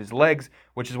plays with his legs,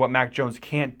 which is what Mac Jones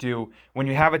can't do. When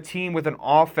you have a team with an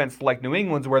offense like New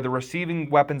England's where the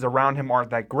receiving weapons around him aren't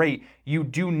that great, you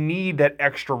do need that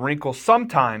extra wrinkle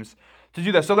sometimes to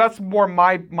do that. So that's more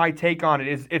my take on it.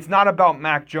 Is it's not about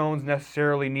Mac Jones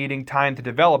necessarily needing time to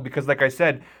develop because, like I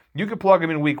said, you could plug him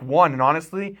in week 1, and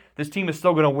honestly, this team is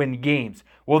still going to win games.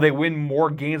 Will they win more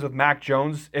games with Mac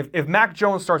Jones? If Mac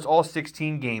Jones starts all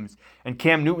 16 games and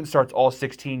Cam Newton starts all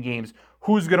 16 games,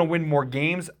 who's going to win more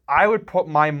games? I would put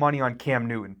my money on Cam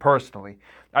Newton, personally.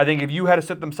 I think if you had to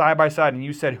sit them side by side and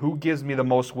you said who gives me the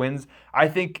most wins, I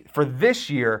think for this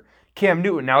year, Cam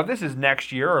Newton. Now, if this is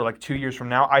next year or like 2 years from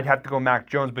now, I'd have to go Mac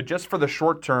Jones. But just for the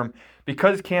short term,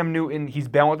 because Cam Newton, he's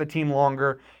been with the team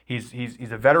longer. He's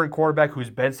a veteran quarterback who's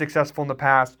been successful in the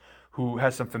past, who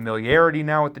has some familiarity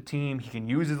now with the team. He can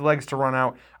use his legs to run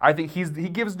out. I think he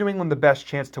gives New England the best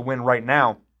chance to win right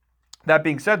now. That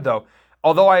being said, though,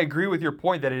 although I agree with your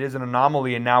point that it is an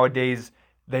anomaly and nowadays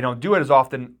they don't do it as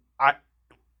often, I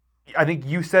think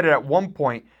you said it at one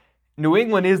point, New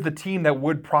England is the team that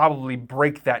would probably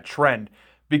break that trend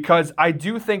because I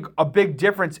do think a big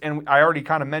difference, and I already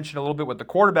kind of mentioned a little bit with the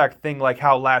quarterback thing, like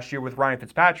how last year with Ryan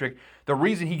Fitzpatrick, the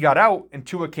reason he got out and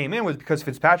Tua came in was because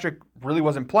Fitzpatrick really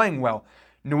wasn't playing well.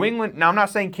 New England, now I'm not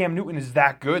saying Cam Newton is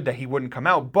that good that he wouldn't come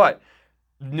out, but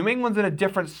New England's in a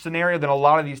different scenario than a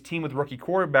lot of these teams with rookie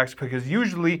quarterbacks because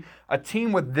usually a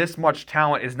team with this much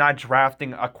talent is not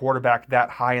drafting a quarterback that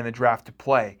high in the draft to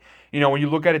play. You know, when you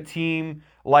look at a team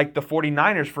like the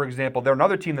 49ers, for example, they're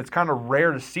another team that's kind of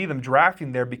rare to see them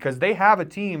drafting there because they have a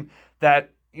team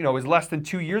that, you know, is less than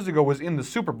 2 years ago was in the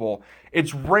Super Bowl.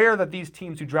 It's rare that these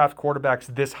teams who draft quarterbacks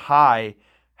this high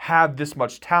have this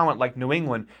much talent like New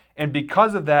England. And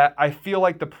because of that, I feel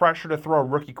like the pressure to throw a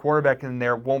rookie quarterback in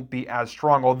there won't be as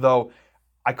strong, although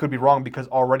I could be wrong because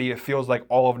already it feels like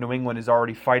all of New England is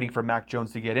already fighting for Mac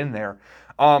Jones to get in there.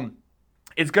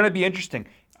 It's going to be interesting.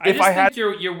 I think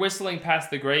you're whistling past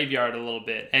the graveyard a little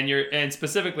bit, and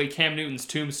specifically Cam Newton's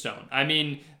tombstone. I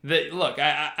mean, look,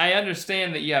 I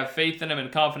understand that you have faith in him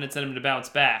and confidence in him to bounce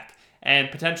back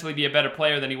and potentially be a better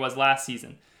player than he was last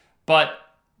season. But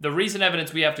the recent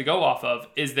evidence we have to go off of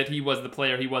is that he was the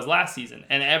player he was last season,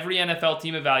 and every NFL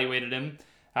team evaluated him.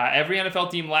 Every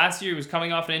NFL team last year who was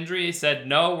coming off an injury said,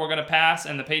 no, we're going to pass,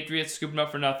 and the Patriots scooped him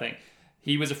up for nothing.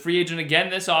 He was a free agent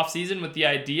again this offseason with the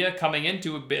idea coming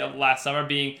into last summer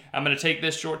being, I'm going to take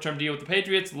this short-term deal with the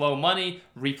Patriots, low money,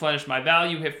 replenish my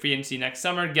value, hit free agency next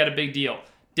summer, get a big deal.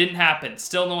 Didn't happen.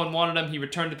 Still no one wanted him. He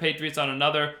returned to Patriots on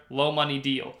another low-money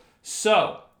deal.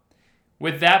 So,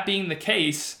 with that being the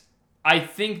case, I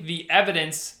think the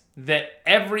evidence that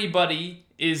everybody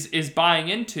is buying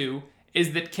into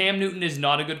is that Cam Newton is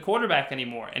not a good quarterback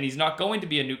anymore, and he's not going to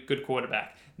be a good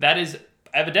quarterback. That is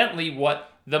evidently what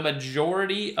the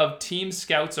majority of team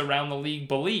scouts around the league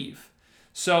believe.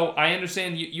 So I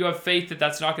understand you have faith that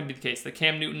that's not going to be the case, that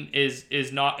Cam Newton is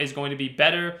going to be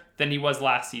better than he was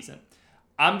last season.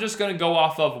 I'm just going to go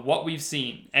off of what we've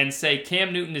seen and say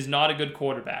Cam Newton is not a good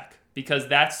quarterback because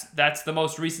that's the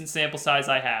most recent sample size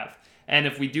I have. And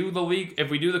if we do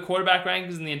the quarterback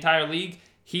rankings in the entire league,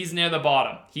 he's near the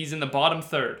bottom. He's in the bottom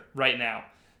third right now.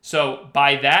 So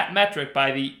by that metric,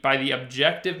 by the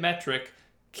objective metric,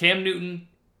 Cam Newton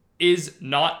is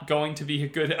not going to be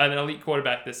an elite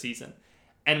quarterback this season.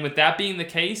 And with that being the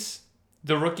case,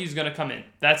 the rookie's going to come in.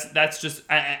 That's just,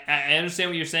 I understand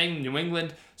what you're saying. New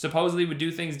England supposedly would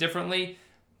do things differently.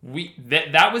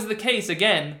 That was the case,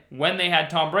 again, when they had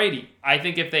Tom Brady. I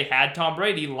think if they had Tom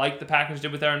Brady, like the Packers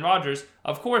did with Aaron Rodgers,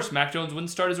 of course, Mac Jones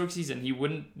wouldn't start his rookie season.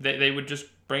 They would just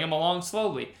bring him along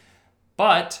slowly.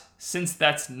 But since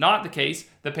that's not the case,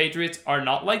 the Patriots are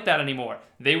not like that anymore.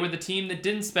 They were the team that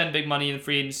didn't spend big money in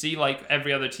free agency like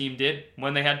every other team did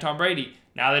when they had Tom Brady.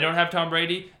 Now they don't have Tom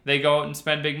Brady, they go out and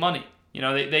spend big money. You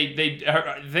know,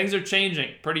 things are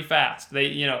changing pretty fast.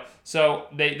 So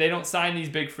they don't sign these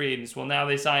big free agents. Well, now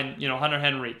they sign, Hunter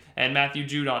Henry and Matthew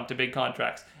Judon to big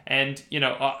contracts, and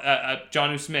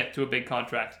Jonnu Smith to a big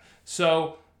contract.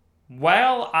 So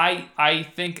while I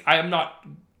think I am not,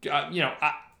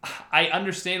 I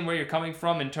understand where you're coming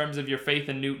from in terms of your faith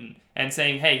in Newton and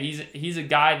saying, hey, he's a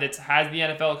guy that has the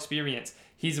NFL experience.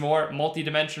 He's more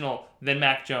multidimensional than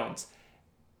Mac Jones.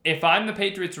 If I'm the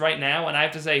Patriots right now and I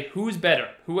have to say who's better,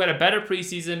 who had a better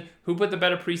preseason, who put the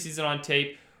better preseason on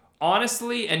tape,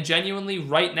 honestly and genuinely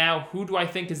right now, who do I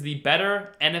think is the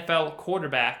better NFL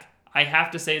quarterback? I have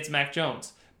to say it's Mac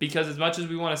Jones. Because as much as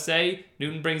we want to say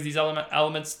Newton brings these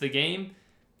elements to the game,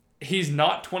 he's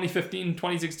not 2015,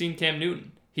 2016 Cam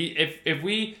Newton. If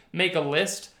we make a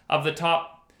list of the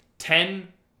top 10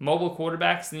 mobile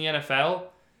quarterbacks in the NFL,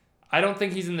 I don't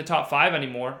think he's in the top 5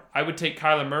 anymore. I would take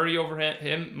Kyler Murray over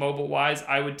him mobile-wise.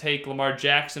 I would take Lamar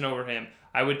Jackson over him.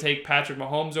 I would take Patrick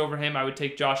Mahomes over him. I would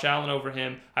take Josh Allen over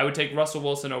him. I would take Russell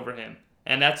Wilson over him.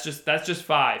 And that's just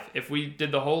 5. If we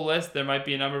did the whole list, there might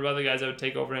be a number of other guys I would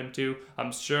take over him too.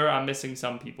 I'm sure I'm missing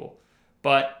some people.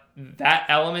 But that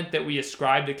element that we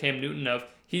ascribe to Cam Newton of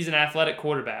he's an athletic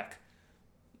quarterback,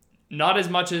 not as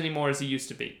much anymore as he used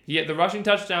to be. The rushing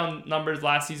touchdown numbers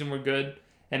last season were good,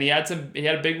 and he had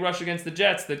a big rush against the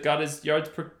Jets that got his yards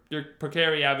per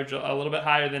carry average a little bit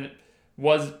higher than it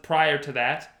was prior to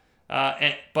that.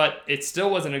 But it still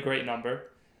wasn't a great number.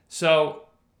 So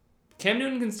Cam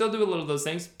Newton can still do a little of those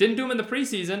things. Didn't do them in the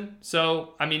preseason.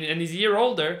 So, and he's a year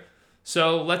older.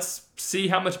 So let's see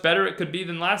how much better it could be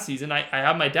than last season. I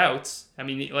have my doubts.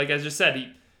 Like I just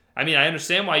said, I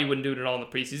understand why you wouldn't do it at all in the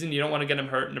preseason. You don't want to get him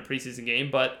hurt in a preseason game,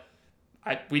 but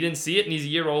we didn't see it, and he's a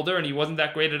year older, and he wasn't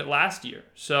that great at it last year.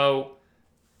 So,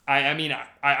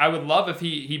 I would love if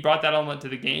he brought that element to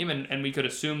the game, and we could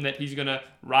assume that he's going to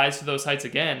rise to those heights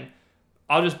again.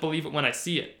 I'll just believe it when I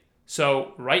see it.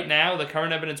 So, right now, the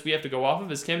current evidence we have to go off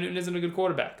of is Cam Newton isn't a good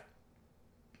quarterback.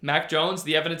 Mac Jones,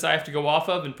 the evidence I have to go off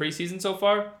of in preseason so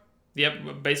far,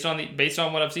 based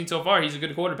on what I've seen so far, he's a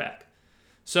good quarterback.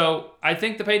 So I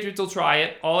think the Patriots will try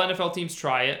it. All NFL teams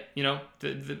try it.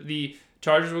 The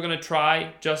Chargers were going to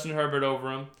try Justin Herbert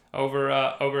over him.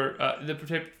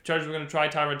 The Chargers were going to try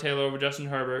Tyrod Taylor over Justin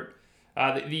Herbert.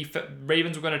 The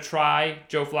Ravens were going to try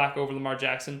Joe Flacco over Lamar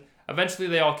Jackson. Eventually,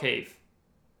 they all cave.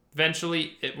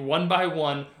 Eventually, one by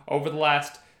one, over the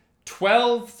last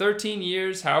 12, 13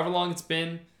 years, however long it's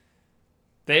been,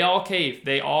 they all cave.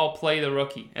 They all play the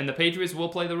rookie. And the Patriots will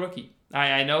play the rookie.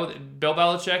 I know that Bill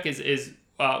Belichick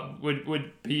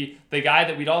would be the guy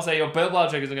that we'd all say, Bill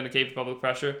Belichick isn't going to cave to public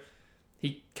pressure.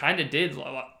 He kind of did,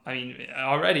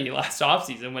 already last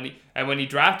offseason when he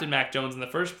drafted Mac Jones in the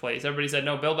first place. Everybody said,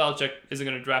 no, Bill Belichick isn't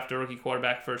going to draft a rookie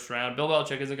quarterback first round. Bill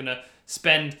Belichick isn't going to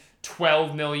spend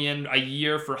 $12 million a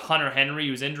year for Hunter Henry,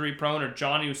 who's injury prone, or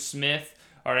Jonnu Smith,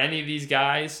 or any of these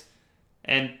guys.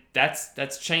 And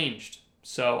that's changed.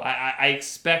 So I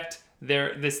expect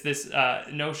this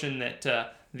notion that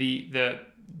the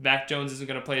Mac Jones isn't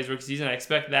going to play his rookie season. I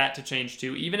expect that to change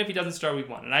too, even if he doesn't start week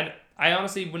 1. And I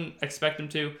honestly wouldn't expect him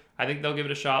to. I think they'll give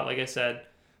it a shot, like I said.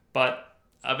 But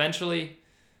eventually,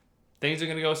 things are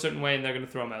going to go a certain way, and they're going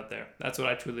to throw him out there. That's what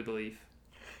I truly believe.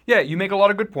 Yeah, you make a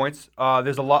lot of good points.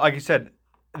 There's a lot, like you said,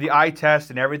 the eye test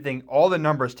and everything, all the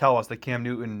numbers tell us that Cam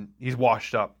Newton, he's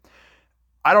washed up.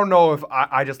 I don't know if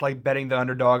I just like betting the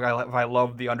underdog. If I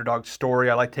love the underdog story.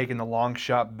 I like taking the long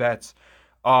shot bets.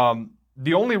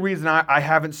 The only reason I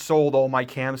haven't sold all my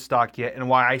Cam stock yet, and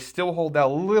why I still hold that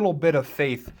little bit of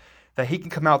faith that he can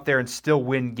come out there and still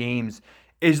win games,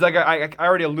 is like I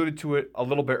already alluded to it a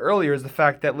little bit earlier, is the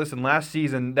fact that, listen, last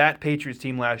season, that Patriots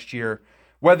team last year,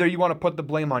 whether you want to put the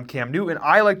blame on Cam Newton,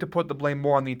 I like to put the blame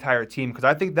more on the entire team, because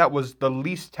I think that was the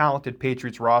least talented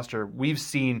Patriots roster we've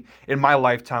seen in my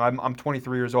lifetime. I'm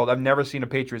 23 years old. I've never seen a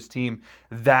Patriots team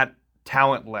that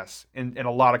talentless in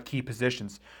a lot of key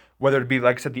positions, whether it be,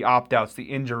 like I said, the opt-outs, the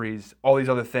injuries, all these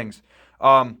other things.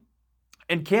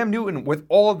 And Cam Newton, with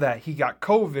all of that, he got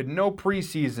COVID, no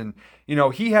preseason. He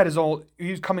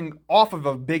was coming off of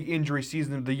a big injury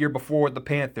season the year before with the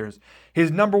Panthers. His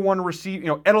number one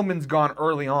receiver, Edelman's gone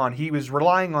early on. He was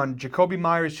relying on Jacoby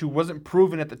Myers, who wasn't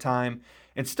proven at the time,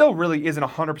 and still really isn't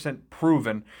 100%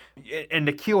 proven. And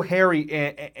N'Keal Harry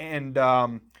and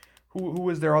who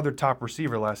was their other top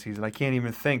receiver last season? I can't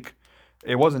even think.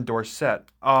 It wasn't Dorsett.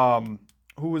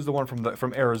 Who was the one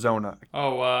from Arizona?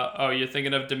 You're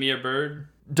thinking of Damiere Byrd?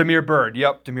 Damiere Byrd,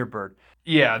 yep, Damiere Byrd.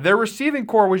 Yeah, their receiving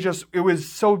core it was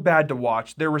so bad to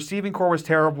watch. Their receiving core was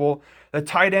terrible. The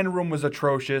tight end room was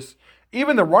atrocious.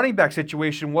 Even the running back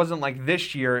situation wasn't like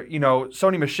this year.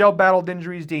 Sony Michel battled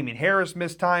injuries. Damian Harris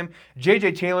missed time.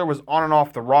 J.J. Taylor was on and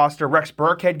off the roster. Rex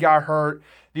Burkhead got hurt.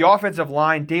 The offensive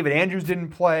line, David Andrews didn't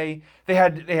play. They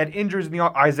had injuries in the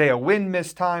Isaiah Wynn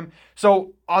missed time.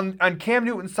 So on Cam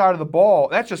Newton's side of the ball,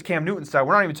 that's just Cam Newton's side.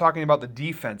 We're not even talking about the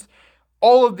defense.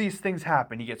 all of these things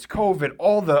happen. He gets COVID,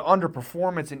 all the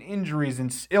underperformance and injuries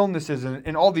and illnesses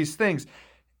and all these things,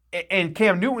 and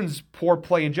Cam Newton's poor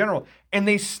play in general, and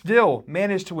they still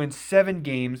managed to win 7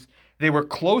 games. They were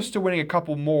close to winning a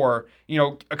couple more.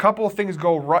 A couple of things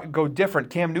go different.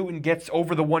 Cam Newton gets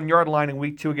over the 1-yard line in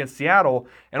week 2 against Seattle,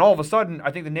 and all of a sudden,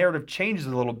 I think the narrative changes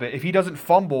a little bit. If he doesn't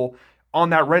fumble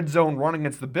on that red zone run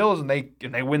against the Bills and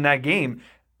they win that game,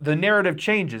 the narrative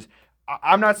changes.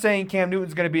 I'm not saying Cam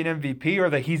Newton's going to be an MVP or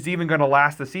that he's even going to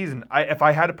last the season. If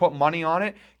I had to put money on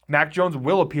it, Mac Jones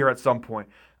will appear at some point.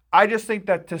 I just think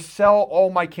that to sell all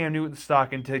my Cam Newton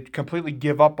stock and to completely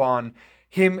give up on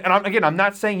him, and I'm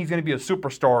not saying he's going to be a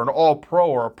superstar, an all-pro,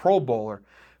 or a Pro Bowler,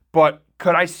 but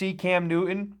could I see Cam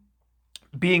Newton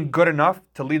being good enough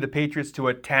to lead the Patriots to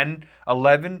a 10,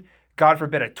 11, God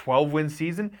forbid, a 12-win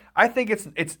season? I think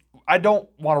it's. I don't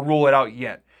want to rule it out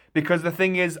yet. Because the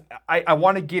thing is, I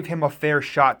want to give him a fair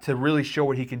shot to really show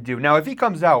what he can do. Now, if he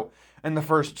comes out in the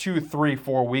first 2, 3,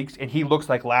 4 weeks and he looks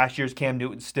like last year's Cam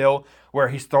Newton still, where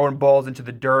he's throwing balls into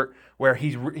the dirt, where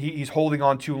he's holding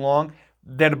on too long,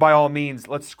 then by all means,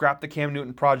 let's scrap the Cam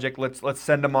Newton project. Let's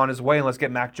send him on his way and let's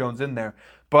get Mac Jones in there.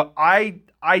 But I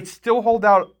still hold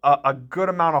out a good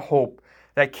amount of hope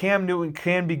that Cam Newton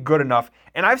can be good enough.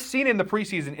 And I've seen in the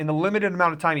preseason, in the limited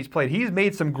amount of time he's played, he's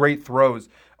made some great throws.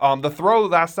 The throw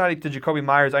last night to Jacoby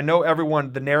Myers, I know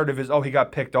the narrative is, he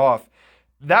got picked off.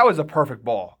 That was a perfect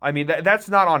ball. I mean, that's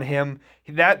not on him.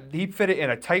 He fit it in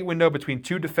a tight window between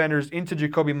 2 defenders into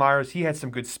Jacoby Myers. He had some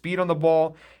good speed on the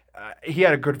ball. He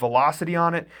had a good velocity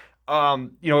on it.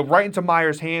 Right into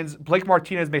Myers' hands. Blake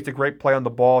Martinez makes a great play on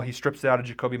the ball. He strips it out of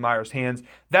Jacoby Myers' hands.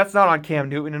 That's not on Cam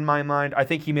Newton in my mind. I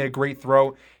think he made a great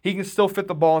throw. He can still fit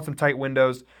the ball in some tight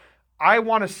windows. I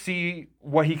want to see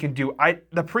what he can do.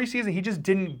 The preseason, he just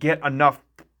didn't get enough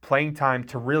playing time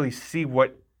to really see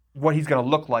what he's going to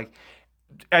look like.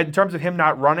 In terms of him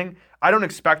not running, I don't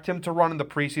expect him to run in the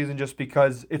preseason just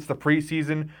because it's the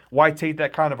preseason. Why take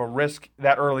that kind of a risk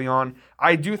that early on?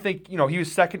 I do think, he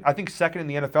was second in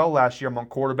the NFL last year among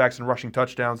quarterbacks and rushing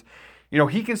touchdowns.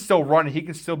 He can still run and he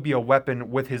can still be a weapon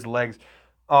with his legs.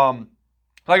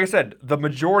 Like I said, the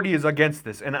majority is against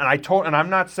this, and I'm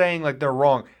not saying like they're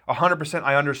wrong. 100%,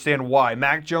 I understand why.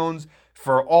 Mac Jones,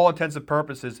 for all intents and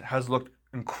purposes, has looked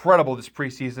incredible this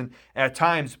preseason, and at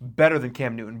times better than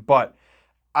Cam Newton. But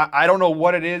I don't know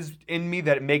what it is in me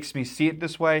that makes me see it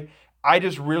this way. I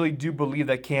just really do believe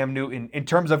that Cam Newton, in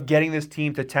terms of getting this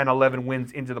team to 10, 11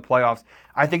 wins into the playoffs,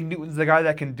 I think Newton's the guy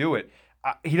that can do it.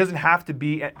 He doesn't have to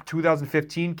be at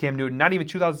 2015 Cam Newton, not even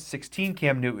 2016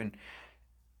 Cam Newton.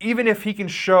 Even if he can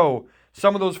show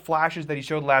some of those flashes that he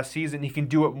showed last season, he can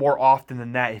do it more often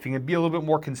than that. If he can be a little bit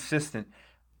more consistent,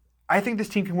 I think this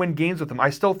team can win games with him. I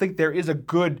still think there is a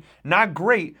good, not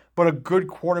great, but a good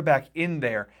quarterback in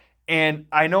there. And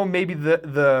I know maybe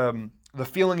the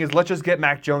feeling is, let's just get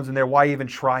Mac Jones in there. Why even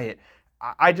try it?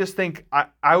 I just think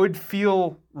I would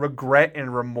feel regret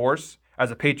and remorse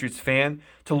as a Patriots fan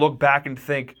to look back and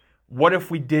think, what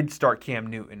if we did start Cam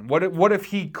Newton? What if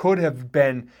he could have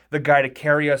been the guy to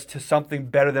carry us to something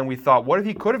better than we thought? What if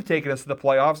he could have taken us to the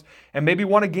playoffs and maybe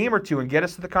won a game or two and get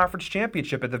us to the conference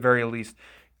championship at the very least?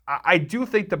 I do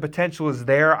think the potential is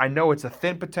there. I know it's a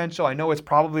thin potential. I know it's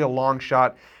probably a long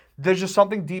shot. There's just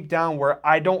something deep down where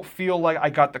I don't feel like I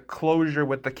got the closure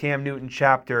with the Cam Newton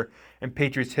chapter in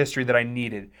Patriots history that I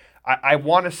needed. I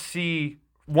want to see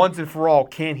once and for all,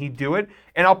 can he do it?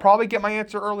 And I'll probably get my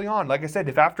answer early on. Like I said,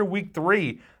 if after week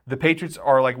 3, the Patriots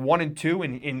are like 1-2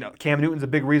 and Cam Newton's a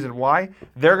big reason why,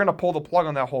 they're going to pull the plug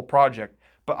on that whole project.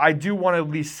 But I do want to at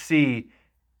least see,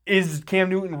 is Cam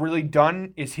Newton really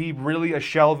done? Is he really a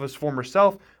shell of his former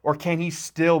self? Or can he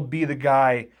still be the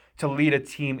guy to lead a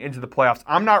team into the playoffs?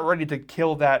 I'm not ready to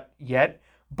kill that yet,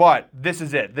 but this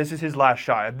is it. This is his last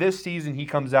shot. This season he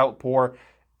comes out poor.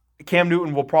 Cam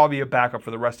Newton will probably be a backup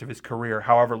for the rest of his career,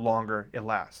 however longer it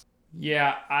lasts.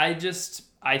 Yeah, I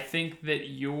think that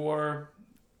you're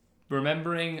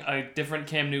remembering a different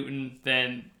Cam Newton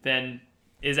than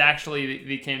is actually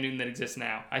the Cam Newton that exists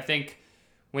now. I think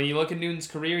when you look at Newton's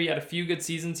career, he had a few good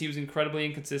seasons. He was incredibly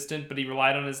inconsistent, but he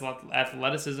relied on his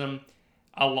athleticism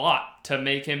a lot to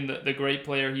make him the great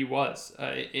player he was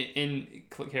in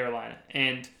Carolina.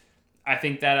 And I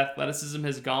think that athleticism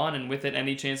has gone, and with it,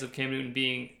 any chance of Cam Newton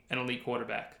being an elite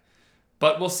quarterback.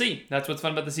 But we'll see. That's what's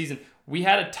fun about the season. We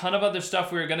had a ton of other stuff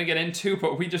we were going to get into,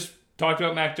 but we just talked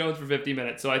about Mac Jones for 50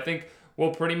 minutes. So I think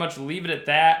we'll pretty much leave it at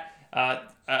that.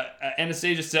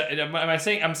 Anastasios,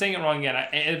 I'm saying it wrong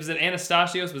again. Was it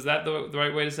Anastasios? Was that the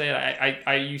right way to say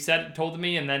it? You told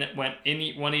me, and then it went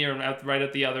in one ear and out right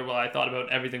at the other while I thought about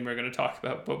everything we were going to talk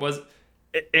about. But was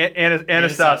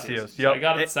Anastasios. So I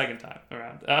got it the second time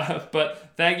around.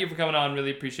 But thank you for coming on.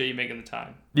 Really appreciate you making the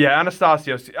time. Yeah,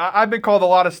 Anastasios. I've been called a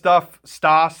lot of stuff.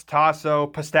 Stas, Tasso,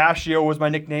 Pistachio was my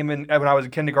nickname when I was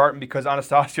in kindergarten because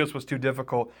Anastasios was too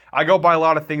difficult. I go by a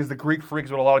lot of things. The Greek Freak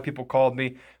is what a lot of people called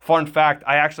me. Fun fact,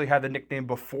 I actually had the nickname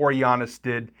before Giannis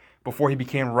did, before he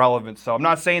became relevant. So I'm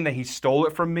not saying that he stole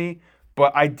it from me,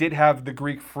 but I did have the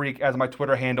Greek Freak as my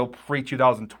Twitter handle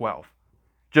pre-2012.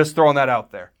 Just throwing that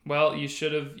out there. Well, you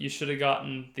should have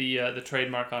gotten the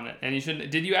trademark on it, and you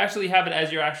shouldn't. Did you actually have it as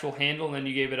your actual handle, and then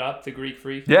you gave it up, the Greek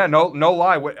Freak? Yeah, no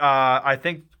lie. I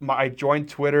think I joined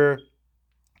Twitter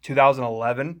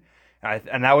 2011,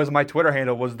 and that was my Twitter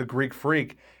handle, was the Greek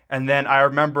Freak. And then I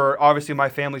remember, obviously, my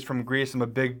family's from Greece. I'm a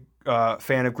big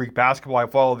fan of Greek basketball. I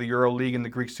follow the Euro League and the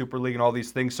Greek Super League and all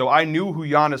these things. So I knew who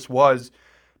Giannis was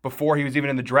before he was even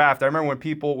in the draft. I remember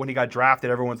when he got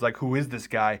drafted, everyone's like, "Who is this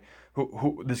guy?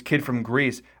 Who this kid from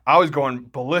Greece?" I was going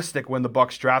ballistic when the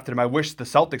Bucks drafted him. I wish the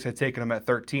Celtics had taken him at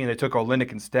 13. They took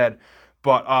Olynyk instead.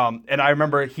 But and I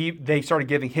remember they started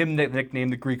giving him the nickname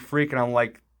the Greek Freak, and I'm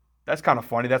like, that's kind of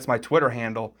funny. That's my Twitter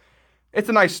handle. It's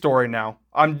a nice story now.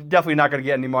 I'm definitely not going to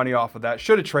get any money off of that.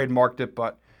 Should have trademarked it,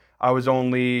 but I was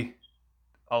only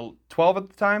 12 at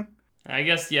the time. I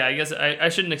guess I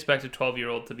shouldn't expect a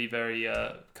 12-year-old to be very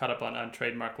caught up on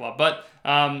trademark law. But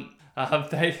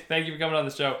thank you for coming on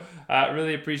the show.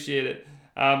 Really appreciate it.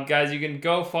 Guys, you can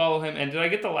go follow him. And did I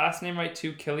get the last name right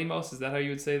too? Kilimos? Is that how you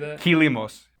would say that?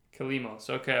 Kilimos.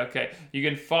 Okay. You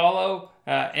can follow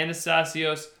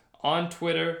Anastasios on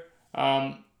Twitter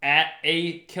at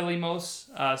a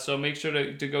Kilimos. So make sure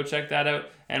to go check that out.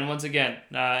 And once again,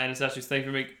 Anastasios, thank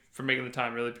you for making the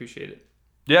time. Really appreciate it.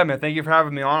 Yeah, man. Thank you for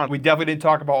having me on. We definitely didn't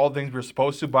talk about all the things we were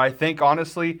supposed to, but I think,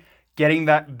 honestly, getting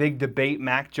that big debate,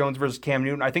 Mac Jones versus Cam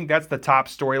Newton, I think that's the top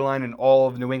storyline in all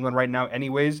of New England right now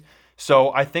anyways.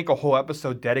 So I think a whole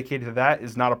episode dedicated to that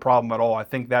is not a problem at all. I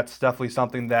think that's definitely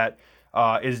something that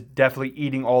is definitely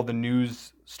eating all the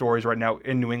news stories right now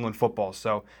in New England football.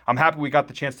 So I'm happy we got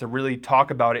the chance to really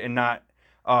talk about it and not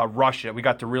rush it. We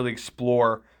got to really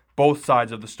explore both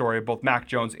sides of the story, both Mac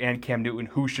Jones and Cam Newton,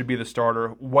 who should be the starter,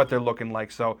 what they're looking like.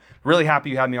 So really happy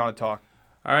you had me on to talk.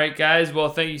 All right, guys. Well,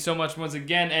 thank you so much once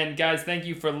again. And, guys, thank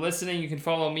you for listening. You can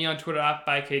follow me on Twitter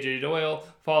by KJ Doyle.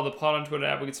 Follow the pod on Twitter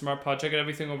 @WeGetSmartPod. Check out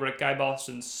everything over at Guy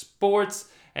Boston Sports.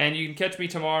 And you can catch me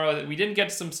tomorrow. We didn't get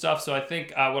to some stuff, so I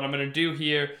think what I'm going to do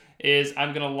here is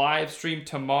I'm going to live stream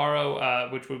tomorrow,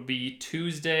 which will be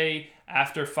Tuesday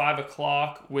after 5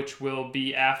 o'clock, which will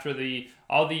be after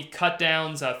all the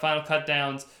cutdowns, final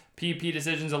cutdowns, PUP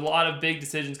decisions, a lot of big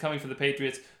decisions coming for the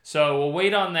Patriots. So we'll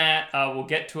wait on that. We'll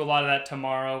get to a lot of that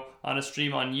tomorrow on a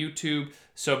stream on YouTube.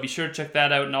 So be sure to check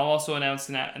that out. And I'll also announce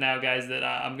now guys, that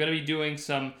I'm going to be doing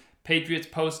some Patriots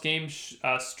post-game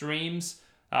streams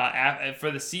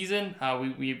for the season.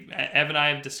 Ev and I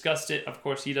have discussed it. Of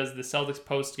course, he does the Celtics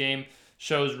post-game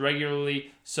shows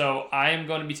regularly. So I am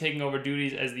going to be taking over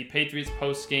duties as the Patriots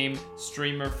post-game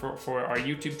streamer for our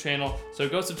YouTube channel. So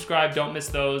go subscribe. Don't miss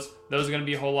those. Those are going to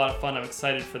be a whole lot of fun. I'm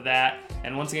excited for that.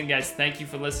 And once again, guys, thank you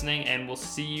for listening, and we'll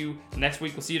see you next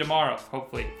week. We'll see you tomorrow,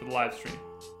 hopefully, for the live stream.